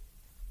 So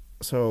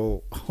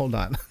hold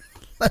on.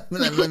 let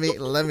me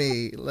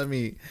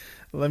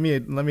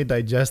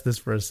digest this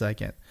for a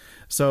second.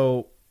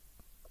 So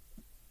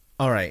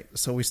all right.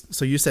 So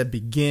you said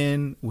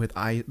begin with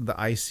the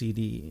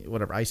ICD,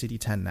 whatever,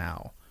 ICD-10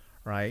 now,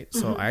 right?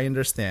 So I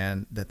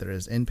understand that there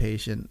is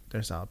inpatient,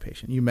 there's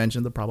outpatient. You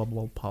mentioned the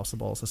probable,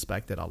 possible,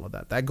 suspected, all of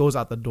that. That goes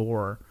out the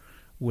door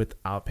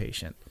with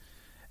outpatient.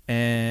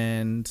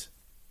 And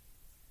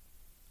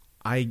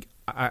I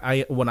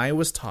when I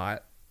was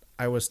taught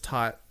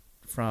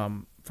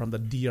from the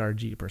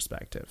DRG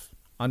perspective,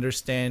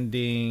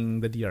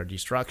 understanding the DRG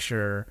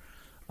structure,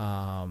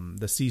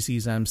 the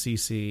CCs,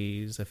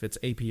 MCCs, if it's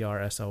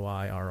APR,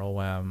 SOI,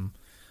 ROM,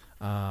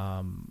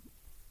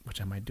 which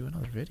I might do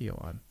another video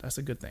on. That's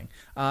a good thing.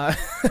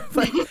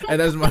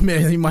 And as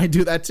you might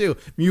do that too.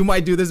 You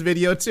might do this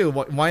video too.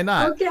 Why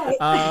not? Okay.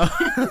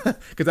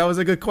 Because that was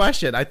a good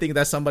question. I think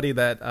that's somebody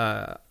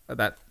that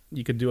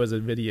you could do as a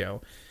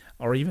video,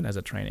 or even as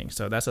a training.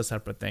 So that's a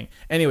separate thing.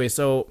 Anyway,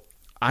 so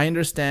I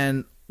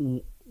understand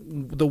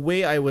the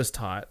way I was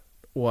taught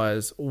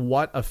was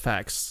what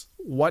effects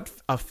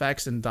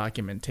in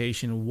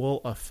documentation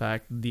will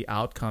affect the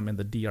outcome in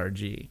the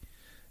DRG.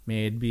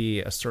 May it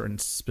be a certain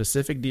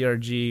specific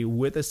DRG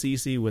with a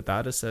CC,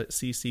 without a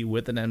CC,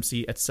 with an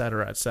MC,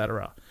 etc.,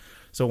 etc.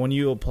 So when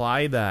you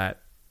apply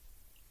that,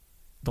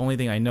 the only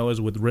thing I know is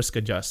with risk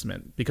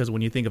adjustment, because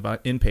when you think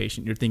about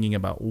inpatient, you're thinking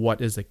about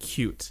what is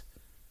acute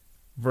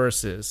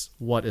versus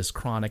what is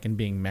chronic and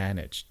being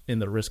managed in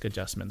the risk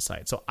adjustment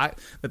side. So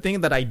the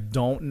thing that I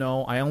don't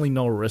know, I only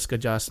know risk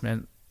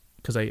adjustment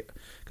because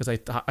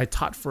I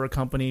taught for a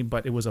company,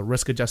 but it was a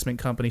risk adjustment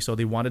company, so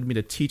they wanted me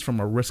to teach from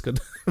a risk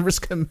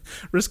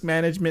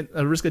management,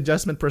 a risk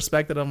adjustment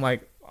perspective. I'm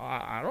like,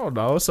 I don't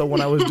know. So when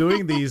I was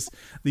doing these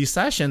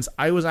sessions,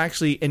 I was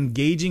actually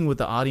engaging with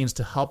the audience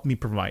to help me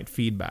provide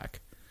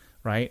feedback,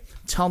 right?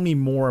 Tell me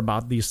more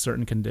about these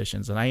certain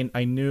conditions. And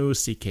I knew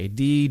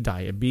CKD,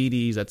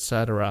 diabetes,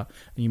 etc.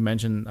 And you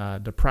mentioned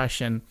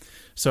depression.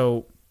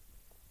 So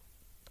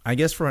I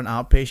guess for an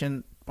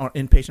outpatient or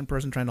inpatient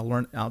person trying to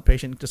learn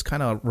outpatient, just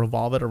kind of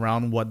revolve it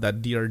around what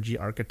that DRG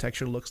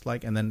architecture looks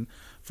like. And then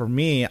for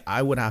me,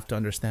 I would have to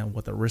understand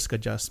what the risk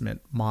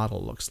adjustment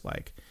model looks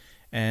like.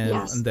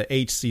 And the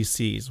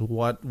HCCs,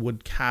 what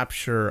would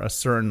capture a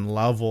certain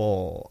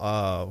level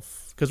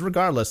of, because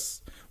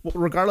regardless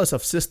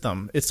of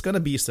system, it's going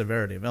to be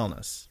severity of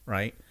illness,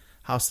 right?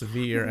 How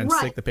severe and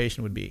sick the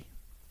patient would be.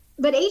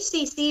 But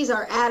HCCs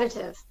are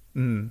additive.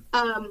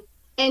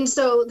 And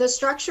so the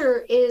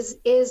structure is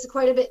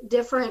quite a bit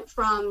different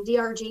from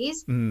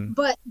DRGs,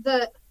 but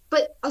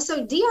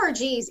so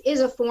DRGs is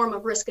a form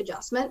of risk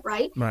adjustment,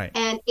 right? Right.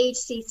 And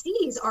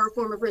HCCs are a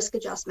form of risk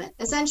adjustment.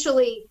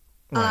 Essentially,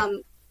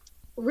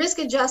 risk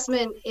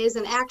adjustment is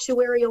an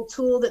actuarial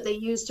tool that they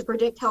use to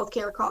predict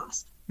healthcare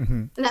costs.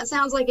 And that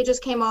sounds like it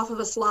just came off of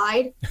a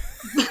slide.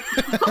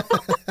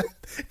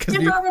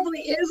 It probably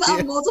is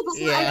on multiple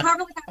slides. I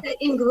probably have it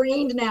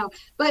ingrained now,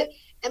 but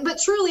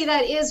truly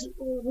that is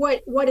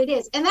what it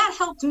is. And that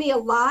helped me a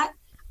lot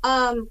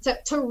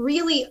to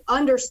really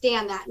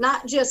understand that,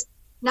 not just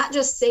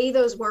say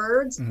those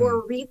words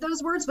or read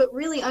those words, but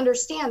really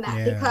understand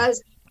that.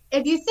 Because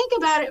if you think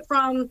about it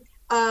from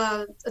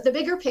the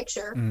bigger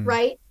picture,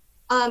 right?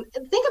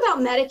 Think about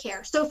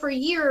Medicare. So for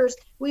years,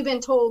 we've been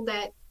told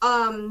that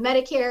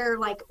Medicare,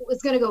 like,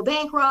 is going to go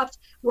bankrupt.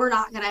 We're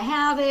not going to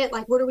have it.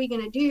 Like, what are we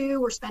going to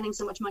do? We're spending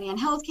so much money on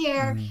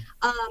healthcare.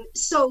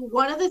 So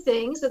one of the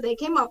things that they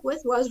came up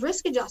with was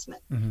risk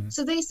adjustment.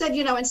 So they said,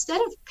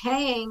 instead of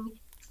paying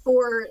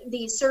for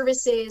these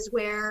services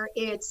where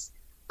it's,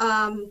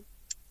 fee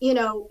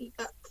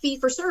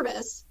for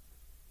service,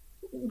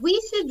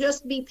 we should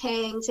just be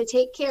paying to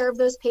take care of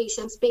those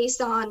patients based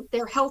on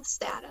their health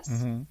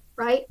status,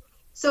 right?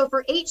 So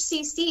for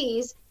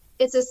HCCs,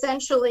 it's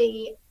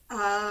essentially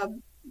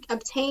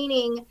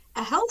obtaining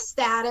a health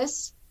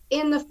status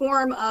in the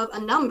form of a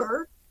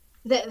number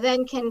that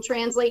then can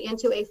translate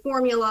into a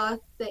formula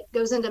that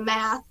goes into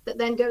math, that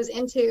then goes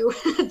into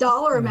a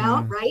dollar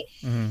amount, right?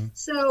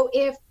 So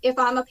if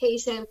I'm a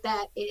patient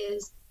that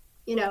is,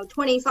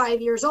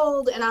 25 years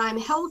old and I'm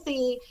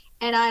healthy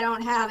and I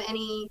don't have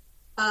any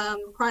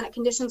chronic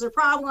conditions or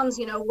problems,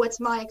 what's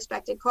my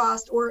expected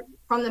cost? Or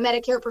from the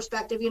Medicare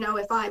perspective,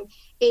 if I'm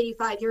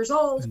 85 years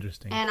old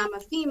and I'm a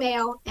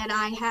female and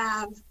I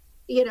have,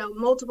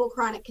 multiple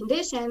chronic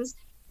conditions,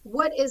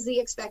 what is the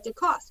expected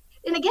cost?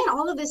 And again,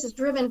 all of this is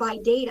driven by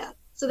data.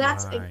 So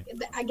that's, Right.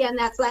 again,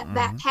 that's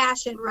that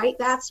passion, right?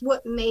 That's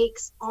what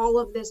makes all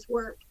of this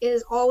work,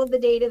 is all of the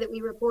data that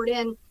we report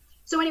in.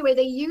 So anyway,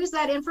 they use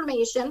that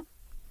information,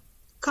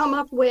 come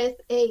up with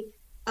a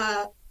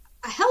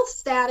health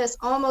status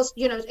almost,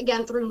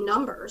 again, through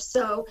numbers.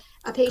 So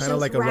a patient's Kind of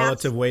like a RAS,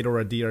 relative weight or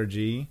a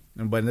DRG,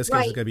 but in this case,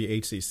 Right. it's going to be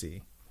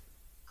HCC.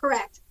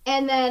 correct.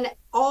 And then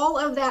all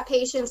of that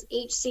patient's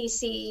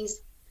HCCs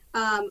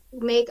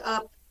make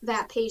up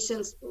that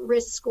patient's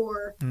risk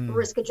score,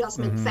 risk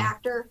adjustment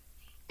factor.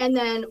 And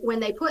then when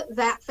they put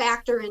that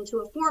factor into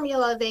a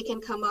formula, they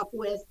can come up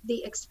with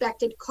the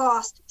expected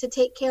cost to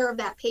take care of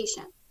that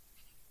patient.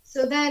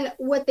 So then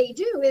what they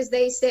do is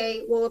they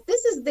say, well, if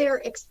this is their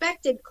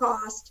expected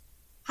cost,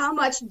 how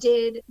much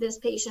did this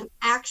patient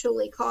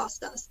actually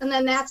cost us? And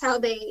then that's how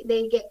they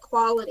get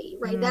quality,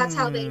 right? That's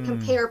how they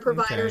compare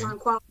providers okay. on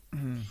quality.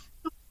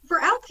 For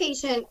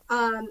outpatient,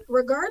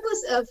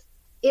 regardless of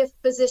if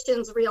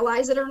physicians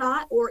realize it or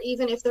not, or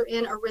even if they're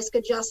in a risk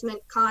adjustment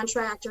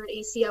contract or an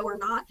ACO or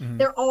not,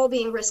 they're all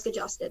being risk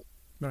adjusted,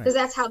 because Right.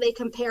 that's how they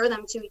compare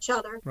them to each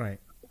other. Right.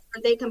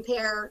 Or they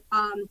compare,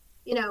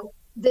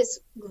 this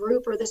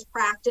group or this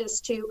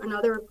practice to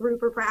another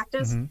group or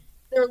practice.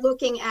 They're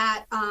looking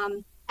at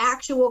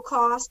actual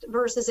cost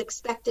versus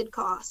expected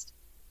cost.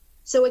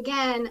 So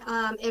again,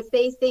 if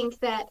they think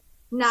that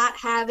not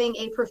having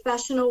a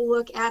professional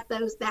look at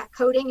that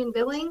coding and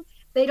billing,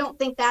 they don't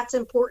think that's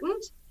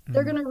important,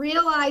 they're going to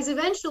realize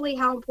eventually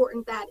how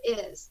important that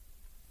is.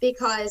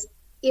 Because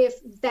if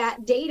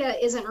that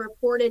data isn't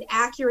reported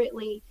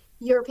accurately,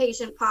 your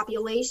patient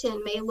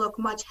population may look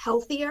much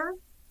healthier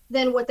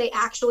than what they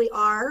actually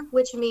are,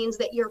 which means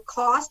that your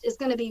cost is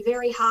going to be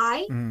very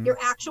high, your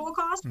actual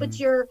cost, but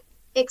your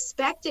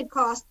expected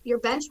cost, your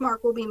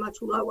benchmark will be much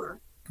lower.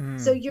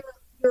 So your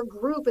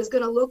group is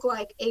going to look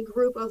like a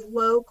group of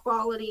low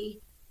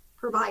quality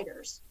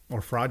providers.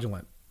 Or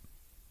fraudulent.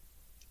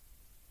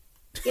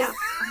 Yeah.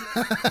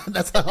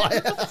 That's how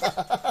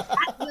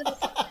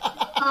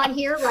On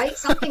here, right?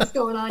 Something's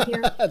going on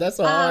here. that's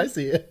how I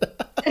see it.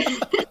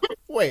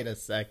 Wait a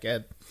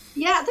second.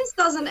 Yeah, this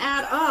doesn't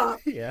add up.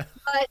 Yeah.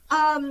 But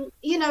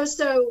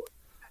so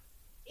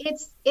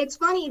it's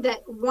funny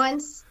that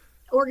once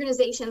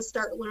organizations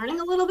start learning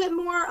a little bit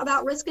more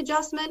about risk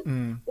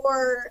adjustment,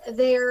 or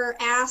they're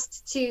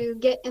asked to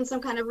get in some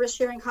kind of risk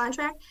sharing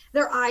contract,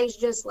 their eyes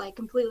just like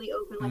completely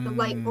open, like the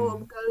light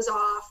bulb goes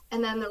off,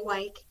 and then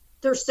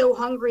they're so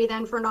hungry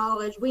then for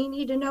knowledge. We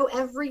need to know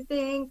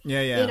everything.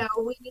 Yeah.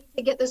 We need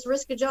to get this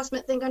risk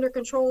adjustment thing under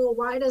control.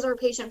 Why does our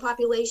patient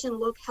population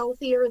look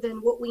healthier than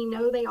what we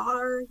know they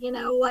are?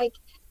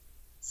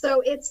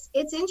 So it's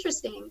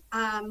interesting.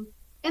 And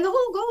the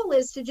whole goal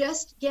is to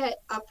just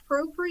get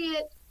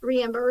appropriate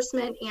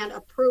reimbursement and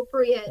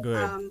appropriate.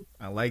 Good.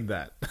 I like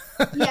that.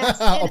 Yes.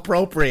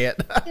 Appropriate,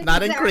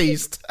 not Exactly.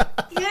 increased.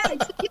 Yeah.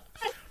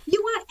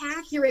 You want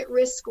accurate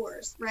risk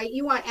scores, right?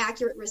 You want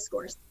accurate risk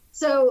scores.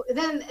 So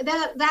then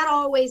that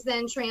always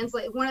then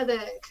translates. One of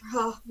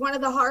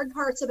the hard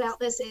parts about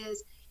this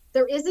is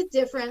there is a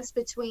difference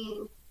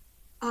between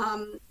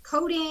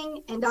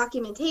coding and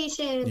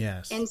documentation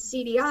Yes. and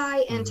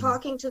CDI and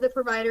talking to the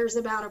providers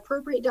about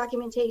appropriate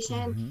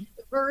documentation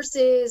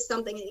versus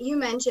something that you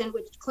mentioned,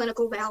 which is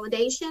clinical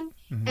validation.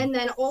 And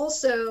then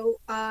also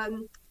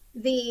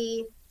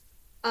the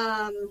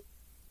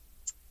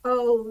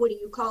what do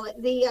you call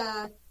it?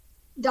 The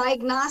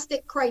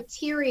diagnostic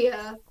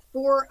criteria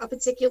for a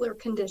particular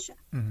condition.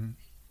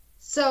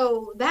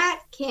 So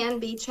that can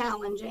be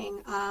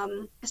challenging,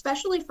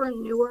 especially for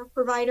newer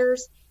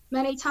providers.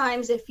 Many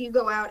times if you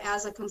go out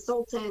as a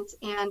consultant,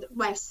 and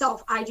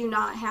myself, I do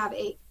not have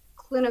a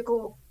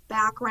clinical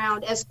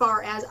background as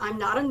far as I'm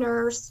not a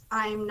nurse,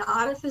 I'm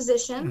not a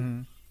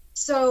physician.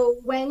 So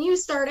when you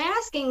start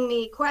asking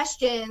me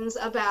questions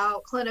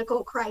about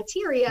clinical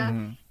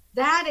criteria,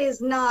 that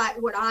is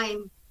not what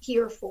I'm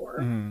here for.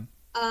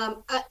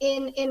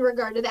 In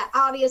regard to that,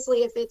 obviously,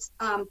 if it's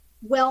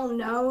well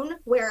known,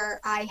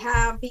 where I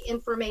have the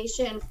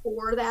information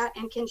for that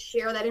and can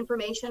share that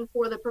information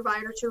for the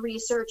provider to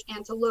research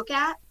and to look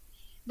at,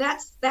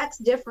 that's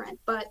different.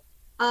 But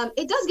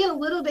it does get a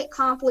little bit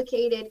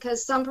complicated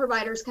because some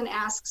providers can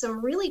ask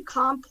some really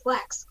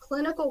complex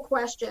clinical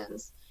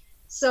questions.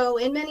 So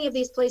in many of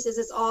these places,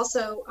 it's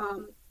also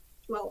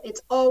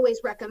it's always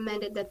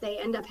recommended that they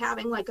end up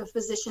having like a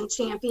physician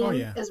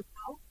champion as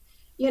well,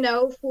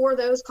 for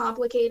those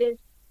complicated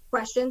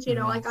questions.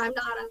 Like I'm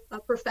not a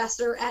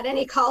professor at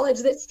any college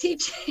that's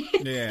teaching,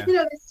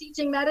 that's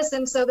teaching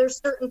medicine. So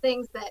there's certain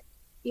things that,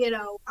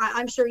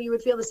 I'm sure you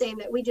would feel the same,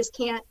 that we just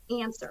can't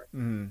answer.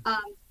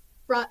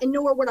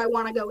 Nor would I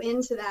want to go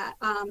into that.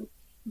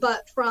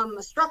 But from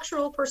a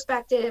structural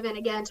perspective, and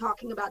again,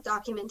 talking about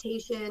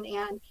documentation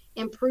and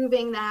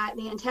improving that,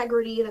 the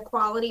integrity, the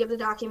quality of the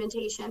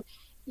documentation,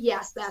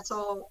 yes, that's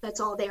all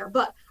there.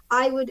 But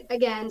I would,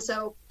 again,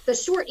 so the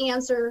short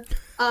answer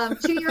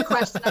to your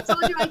question, I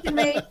told you I can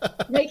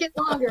make it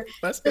longer.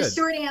 That's good. The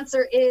short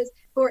answer is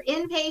for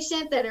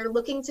inpatient that are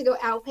looking to go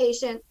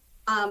outpatient,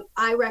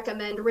 I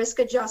recommend risk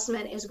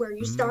adjustment is where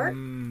you start.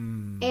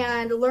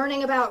 And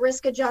learning about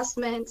risk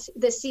adjustment,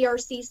 the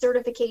CRC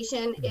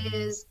certification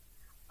is,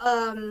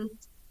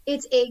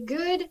 it's a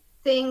good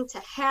thing to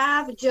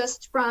have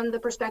just from the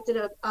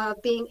perspective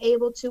of being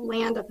able to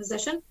land a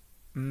position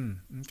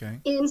in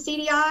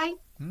CDI,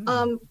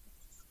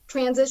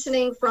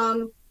 transitioning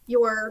from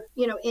your,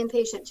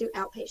 inpatient to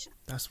outpatient.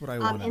 That's what I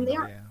want to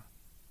know,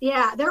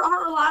 Yeah, there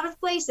are a lot of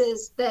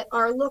places that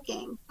are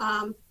looking.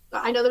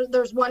 I know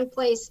there's one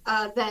place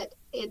that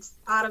it's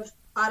out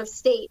of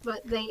state,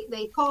 but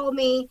they call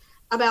me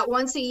about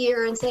once a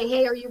year and say,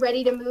 hey, are you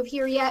ready to move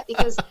here yet?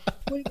 Because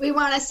we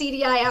want a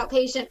CDI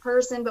outpatient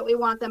person, but we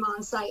want them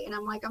on site. And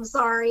I'm like, I'm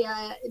sorry,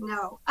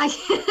 no, I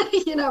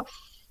can't,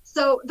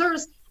 So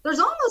there's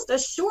almost a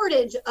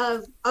shortage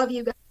of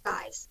you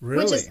guys,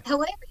 really? Which is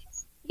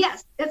hilarious.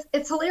 Yes,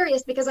 it's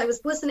hilarious because I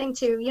was listening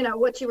to,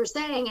 what you were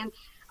saying and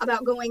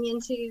about going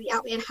into the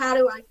out and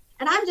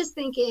and I'm just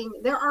thinking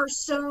there are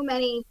so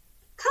many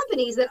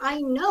companies that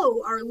I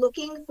know are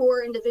looking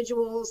for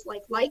individuals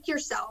like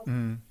yourself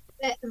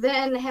that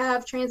then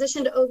have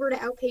transitioned over to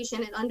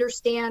outpatient and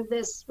understand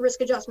this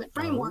risk adjustment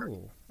framework.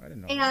 I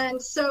didn't know and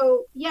that.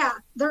 So, yeah,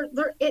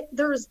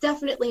 there's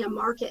definitely a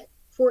market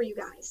for you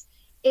guys.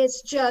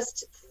 It's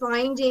just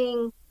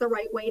finding the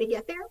right way to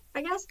get there,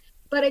 I guess.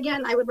 But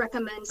again, I would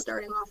recommend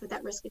starting off with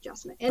that risk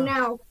adjustment. And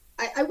now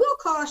I will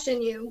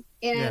caution you,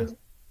 and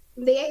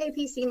the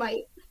AAPC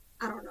might,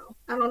 I don't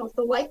know if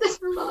they'll like this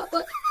or not,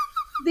 but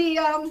the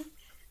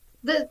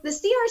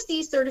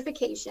CRC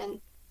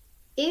certification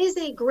is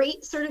a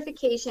great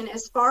certification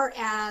as far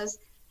as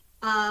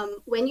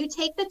when you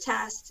take the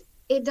test,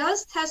 it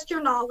does test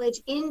your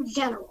knowledge in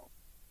general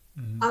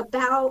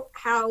about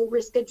how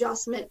risk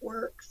adjustment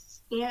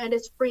works and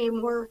its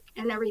framework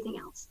and everything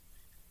else.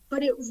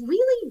 But it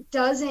really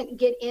doesn't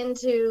get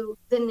into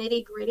the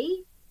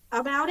nitty-gritty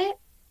about it.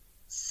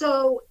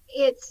 So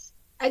it's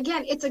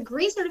a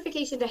great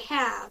certification to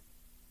have,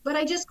 but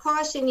I just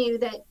caution you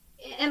that,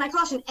 and I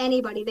caution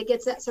anybody that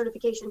gets that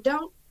certification,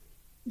 don't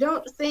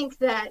think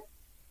that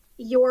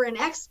you're an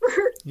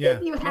expert.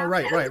 If you have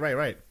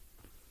right.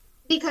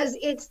 Because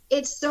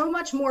it's so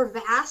much more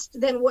vast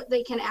than what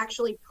they can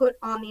actually put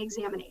on the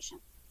examination.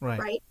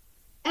 Right.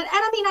 And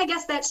I mean, I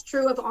guess that's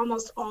true of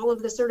almost all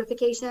of the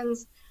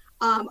certifications.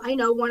 I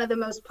know one of the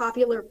most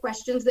popular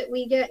questions that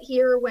we get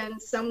here when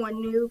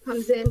someone new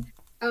comes in,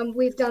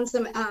 we've done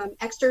some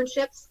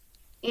externships,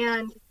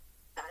 and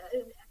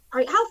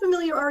how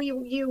familiar are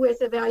you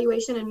with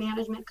evaluation and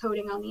management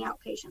coding on the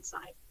outpatient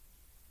side?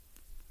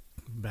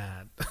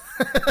 Bad.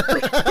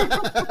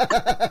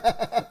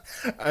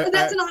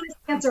 That's an honest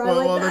answer.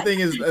 Well, the thing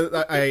is,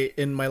 I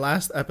in my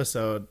last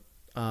episode,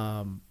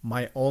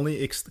 my only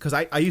because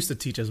I used to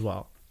teach as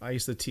well. I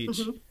used to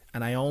teach,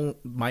 and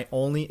my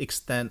only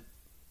extent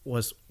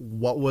was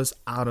what was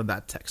out of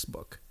that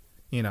textbook.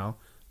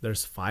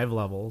 There's 5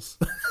 levels.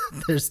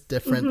 There's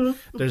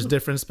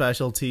different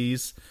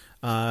specialties.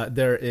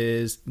 There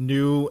is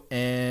new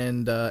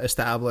and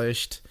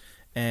established,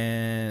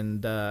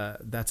 and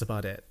that's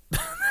about it.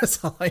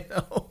 That's all I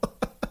know.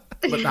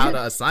 But how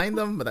to assign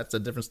them, but that's a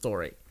different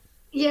story.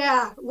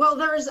 Yeah. Well,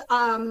 there's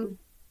an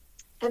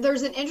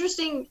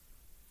interesting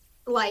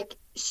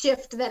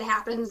shift that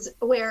happens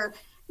where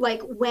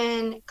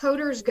when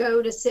coders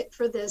go to sit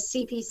for the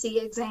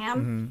CPC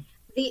exam,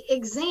 the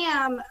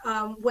exam,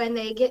 when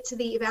they get to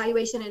the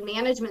evaluation and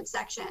management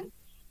section,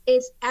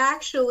 it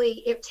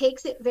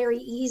takes it very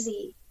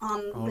easy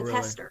on the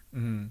tester.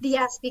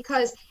 Yes,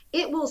 because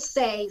it will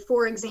say,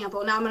 for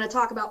example, now I'm going to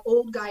talk about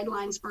old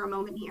guidelines for a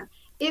moment here.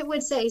 It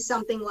would say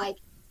something like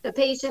the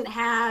patient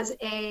has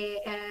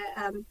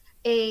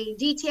a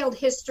detailed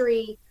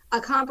history,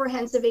 a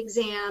comprehensive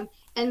exam,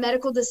 and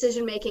medical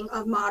decision making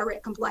of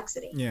moderate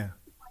complexity. Yeah.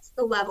 What's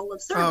the level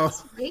of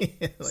service, right?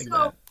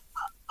 That.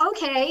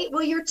 Okay,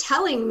 well, you're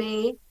telling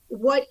me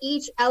what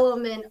each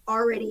element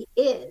already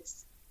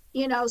is.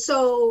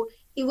 So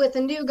with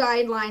the new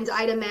guidelines,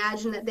 I'd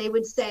imagine that they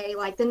would say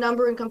the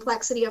number and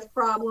complexity of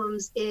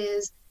problems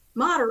is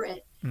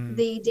moderate,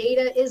 the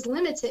data is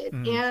limited,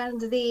 and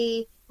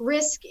the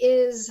risk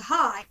is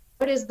high.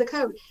 What is the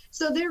code?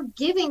 So they're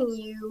giving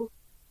you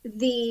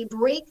the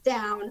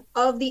breakdown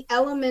of the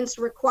elements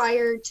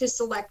required to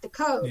select the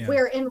code,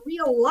 where in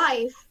real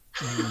life,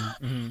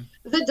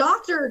 the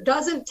doctor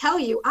doesn't tell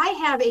you, I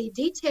have a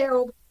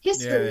detailed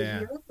history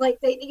here.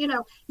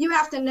 You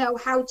have to know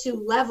how to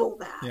level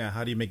that. Yeah.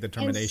 How do you make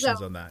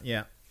determinations on that?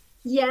 Yeah.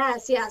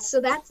 Yes.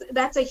 So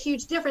that's a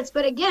huge difference.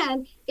 But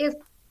again, if,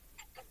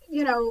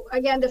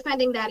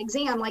 defending that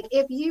exam,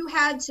 if you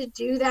had to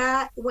do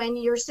that when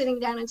you're sitting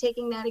down and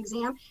taking that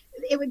exam,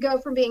 it would go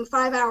from being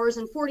 5 hours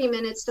and 40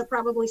 minutes to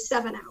probably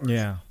 7 hours.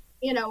 Yeah.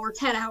 Or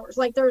 10 hours.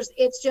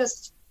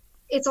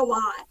 It's a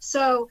lot.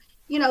 So,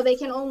 they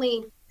can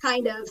only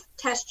kind of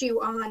test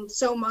you on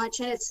so much,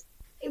 and it's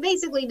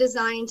basically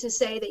designed to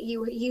say that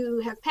you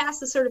have passed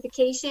the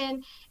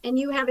certification and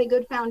you have a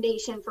good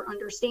foundation for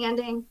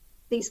understanding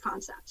these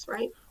concepts,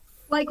 right?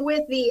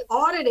 With the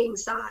auditing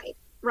side,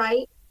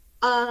 right?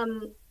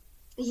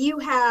 You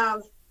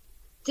have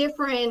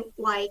different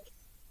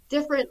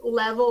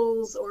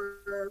levels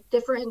or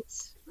different,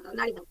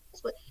 not even,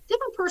 but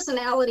different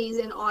personalities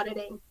in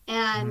auditing.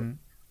 And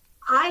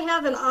I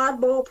have an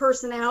oddball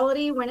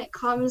personality when it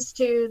comes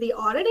to the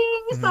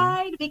auditing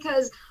side,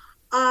 because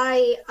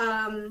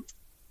I'm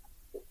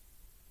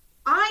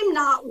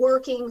not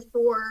working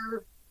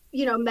for,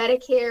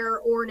 Medicare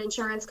or an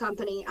insurance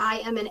company. I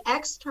am an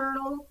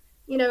external,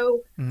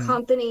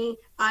 company.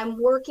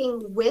 I'm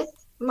working with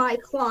my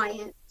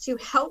client to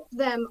help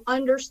them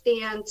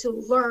understand, to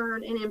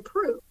learn and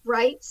improve,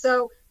 right?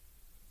 So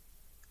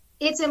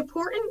it's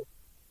important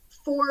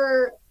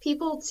for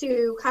people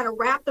to kind of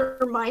wrap their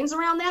minds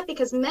around that,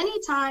 because many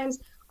times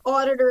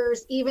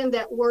auditors, even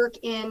that work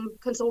in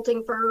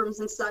consulting firms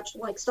and such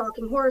like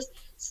Stalking Horse,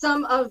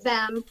 some of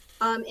them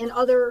in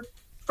other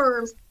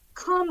firms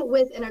come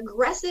with an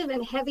aggressive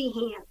and heavy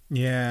hand.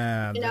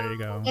 Yeah, there you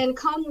go. And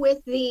come with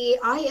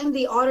I am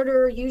the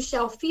auditor, you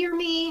shall fear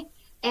me,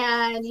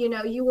 and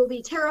you will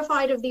be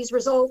terrified of these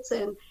results,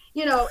 and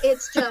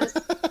it's just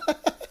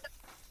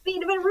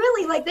but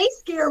really, like, they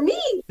scare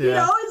me.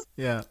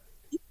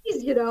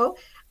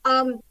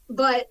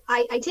 But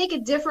I take a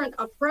different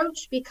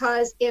approach,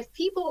 because if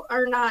people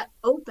are not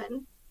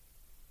open,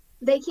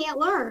 they can't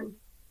learn.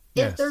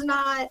 If they're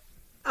not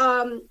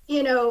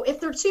if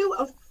they're too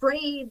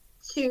afraid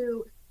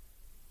to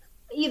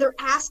either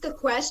ask a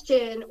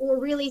question or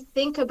really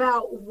think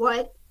about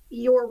what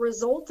your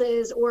result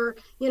is, or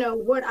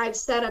what I've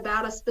said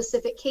about a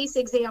specific case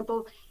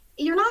example,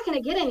 you're not going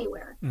to get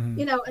anywhere. And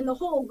the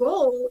whole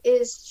goal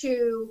is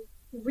to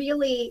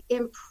really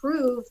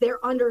improve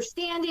their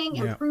understanding,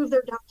 improve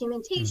their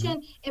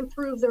documentation,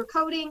 improve their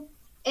coding.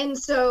 And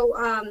so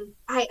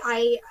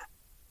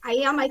I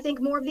am, I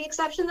think, more of the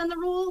exception than the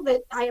rule,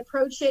 that I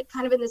approach it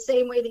kind of in the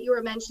same way that you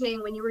were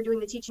mentioning when you were doing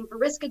the teaching for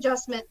risk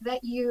adjustment,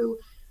 that you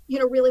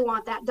really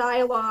want that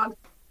dialogue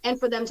and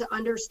for them to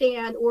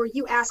understand, or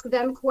you ask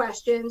them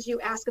questions,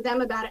 you ask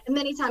them about it. And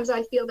many times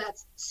I feel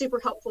that's super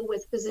helpful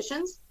with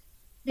physicians,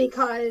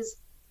 because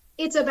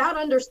it's about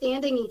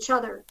understanding each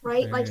other,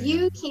 right? Like,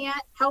 you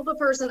can't help a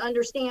person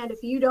understand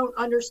if you don't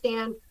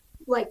understand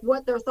like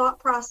what their thought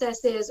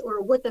process is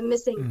or what the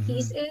missing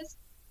piece is.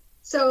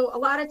 So a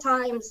lot of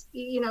times,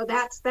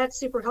 that's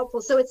super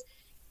helpful. So it's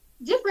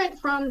different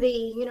from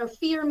the,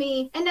 fear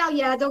me. And now,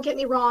 don't get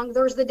me wrong,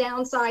 there's the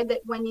downside that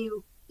when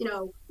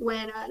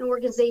when an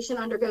organization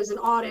undergoes an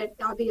audit,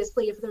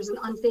 obviously, if there's an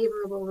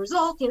unfavorable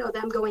result,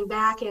 them going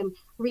back and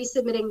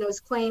resubmitting those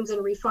claims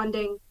and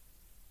refunding,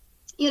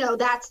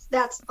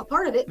 that's a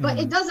part of it. But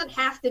it doesn't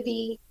have to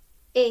be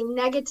a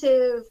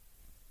negative,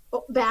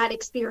 bad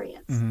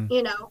experience,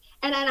 and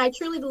I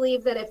truly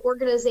believe that if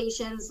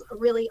organizations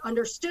really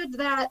understood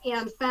that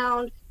and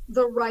found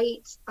the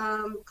right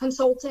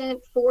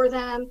consultant for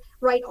them,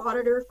 right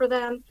auditor for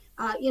them,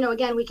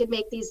 again, we could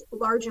make these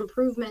large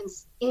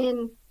improvements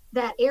in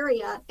that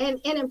area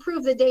and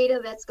improve the data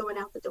that's going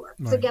out the door.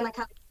 So again, I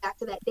kind of get back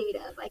to that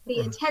data, like the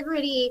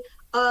integrity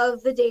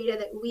of the data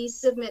that we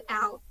submit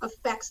out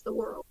affects the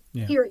world,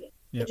 period.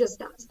 It just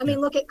does. I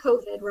mean, look at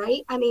COVID,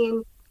 right? I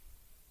mean,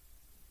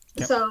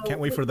 can't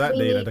wait for that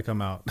data to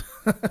come out.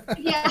 But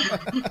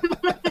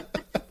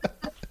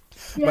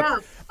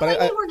I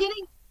mean,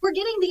 we're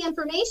getting the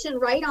information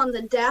right on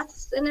the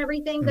deaths and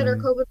everything that are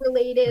COVID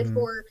related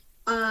for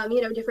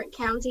different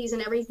counties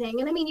and everything.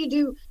 And I mean,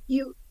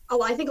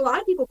 I think a lot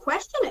of people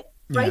question it,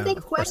 right? They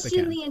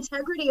question the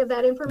integrity of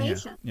that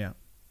information.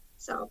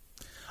 So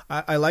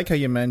I like how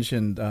you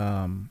mentioned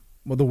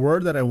the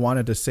word that I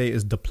wanted to say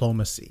is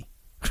diplomacy.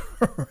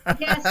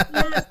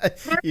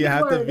 You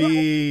have to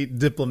be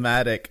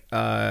diplomatic,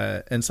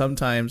 and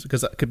sometimes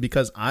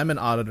because I'm an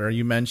auditor,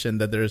 you mentioned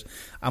that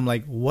I'm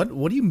like, what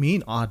do you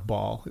mean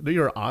oddball?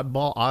 You're an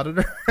oddball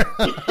auditor?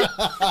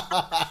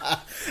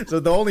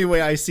 So the only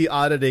way I see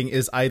auditing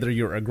is either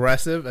you're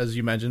aggressive, as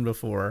you mentioned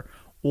before,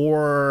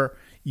 or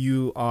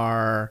you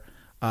are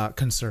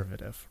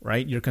conservative,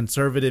 right? You're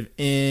conservative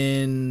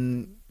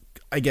in,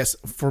 I guess,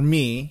 for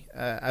me,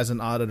 as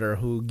an auditor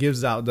who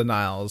gives out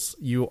denials,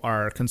 you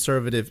are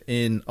conservative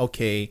in,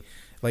 okay,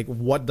 like,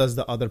 what does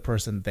the other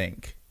person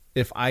think?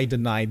 If I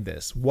denied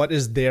this, what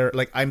is their,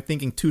 like, I'm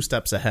thinking 2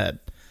 steps ahead.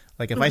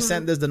 Like, if I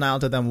sent this denial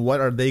to them,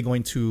 what are they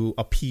going to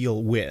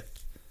appeal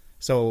with?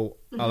 So,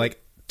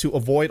 to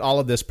avoid all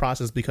of this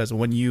process, because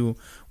when you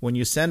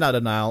send out a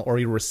denial or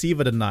you receive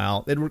a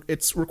denial, it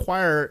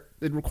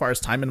requires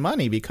time and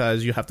money,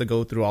 because you have to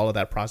go through all of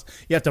that process.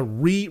 You have to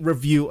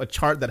re-review a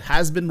chart that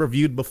has been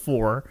reviewed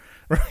before,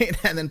 right?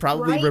 And then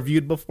probably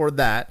reviewed before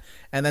that,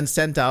 and then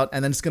sent out,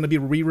 and then it's going to be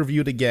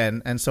re-reviewed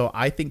again. And so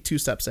I think 2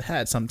 steps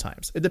ahead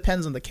sometimes. It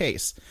depends on the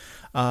case.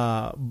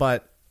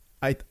 But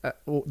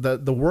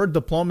the word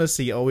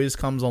diplomacy always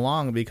comes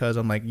along, because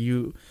I'm like,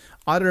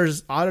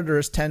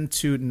 auditors tend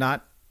to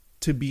not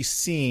to be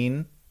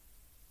seen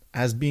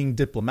as being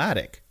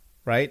diplomatic,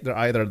 right? They're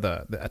either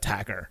the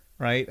attacker,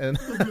 right? And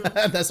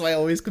that's why I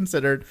always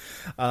considered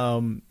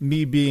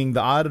me being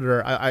the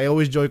auditor. I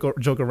always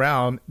joke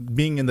around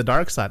being in the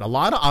dark side. A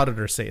lot of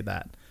auditors say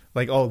that,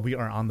 like, oh, we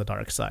are on the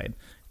dark side.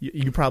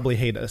 you probably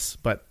hate us,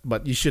 but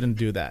you shouldn't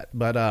do that.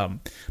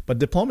 But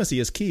diplomacy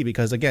is key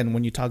because, again,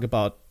 when you talk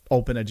about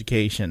open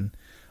education,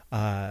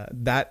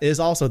 that is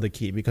also the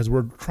key because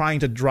we're trying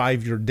to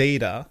drive your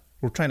data.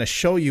 We're trying to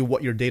show you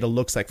what your data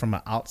looks like from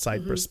an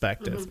outside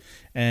perspective.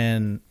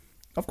 And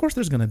of course,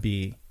 there's going to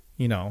be,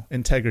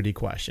 integrity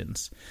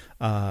questions.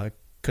 What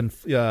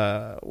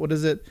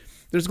is it?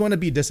 There's going to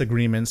be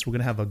disagreements. We're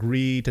going to have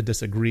agree to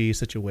disagree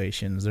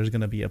situations. There's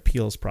going to be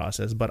appeals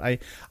process. But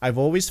I've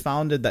always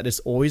found it that it's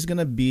always going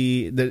to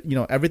be that,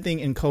 everything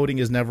in coding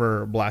is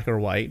never black or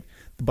white.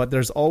 But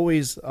there's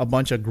always a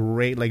bunch of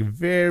gray, like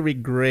very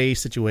gray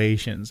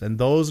situations. And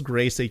those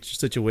gray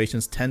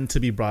situations tend to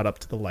be brought up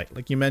to the light.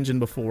 Like you mentioned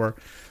before,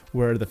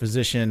 where the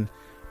physician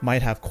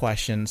might have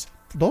questions.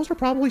 Those are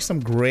probably some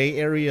gray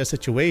area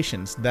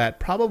situations that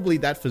probably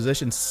that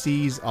physician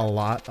sees a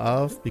lot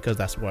of because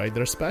that's why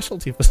they're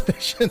specialty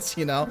physicians,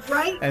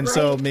 Right. And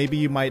so maybe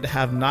you might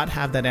not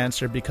have that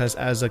answer because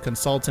as a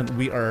consultant,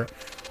 we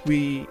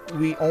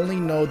only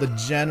know the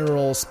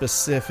general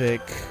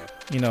specific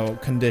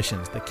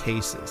conditions, the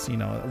cases,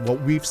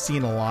 what we've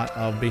seen a lot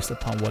of based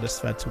upon what is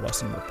fed to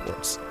us in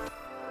reports.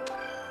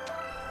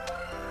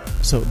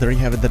 So there you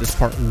have it. That is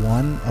part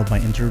 1 of my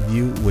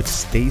interview with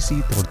Stacy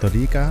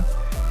Tortorica.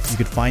 You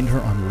could find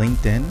her on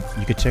LinkedIn.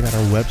 You could check out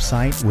our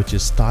website, which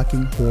is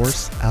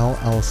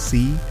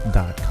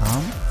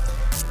StalkingHorseLLC.com.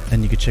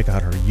 And you could check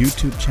out her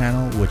YouTube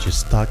channel, which is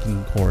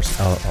Stalking Horse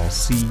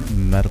LLC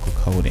Medical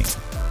Coding.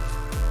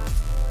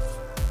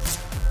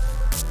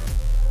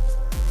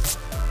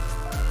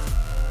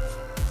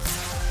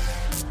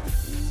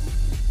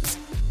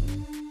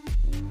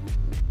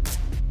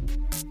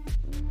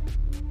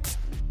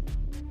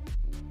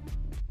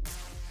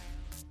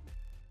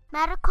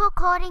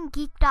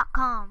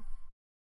 MedicalCodingGeek.com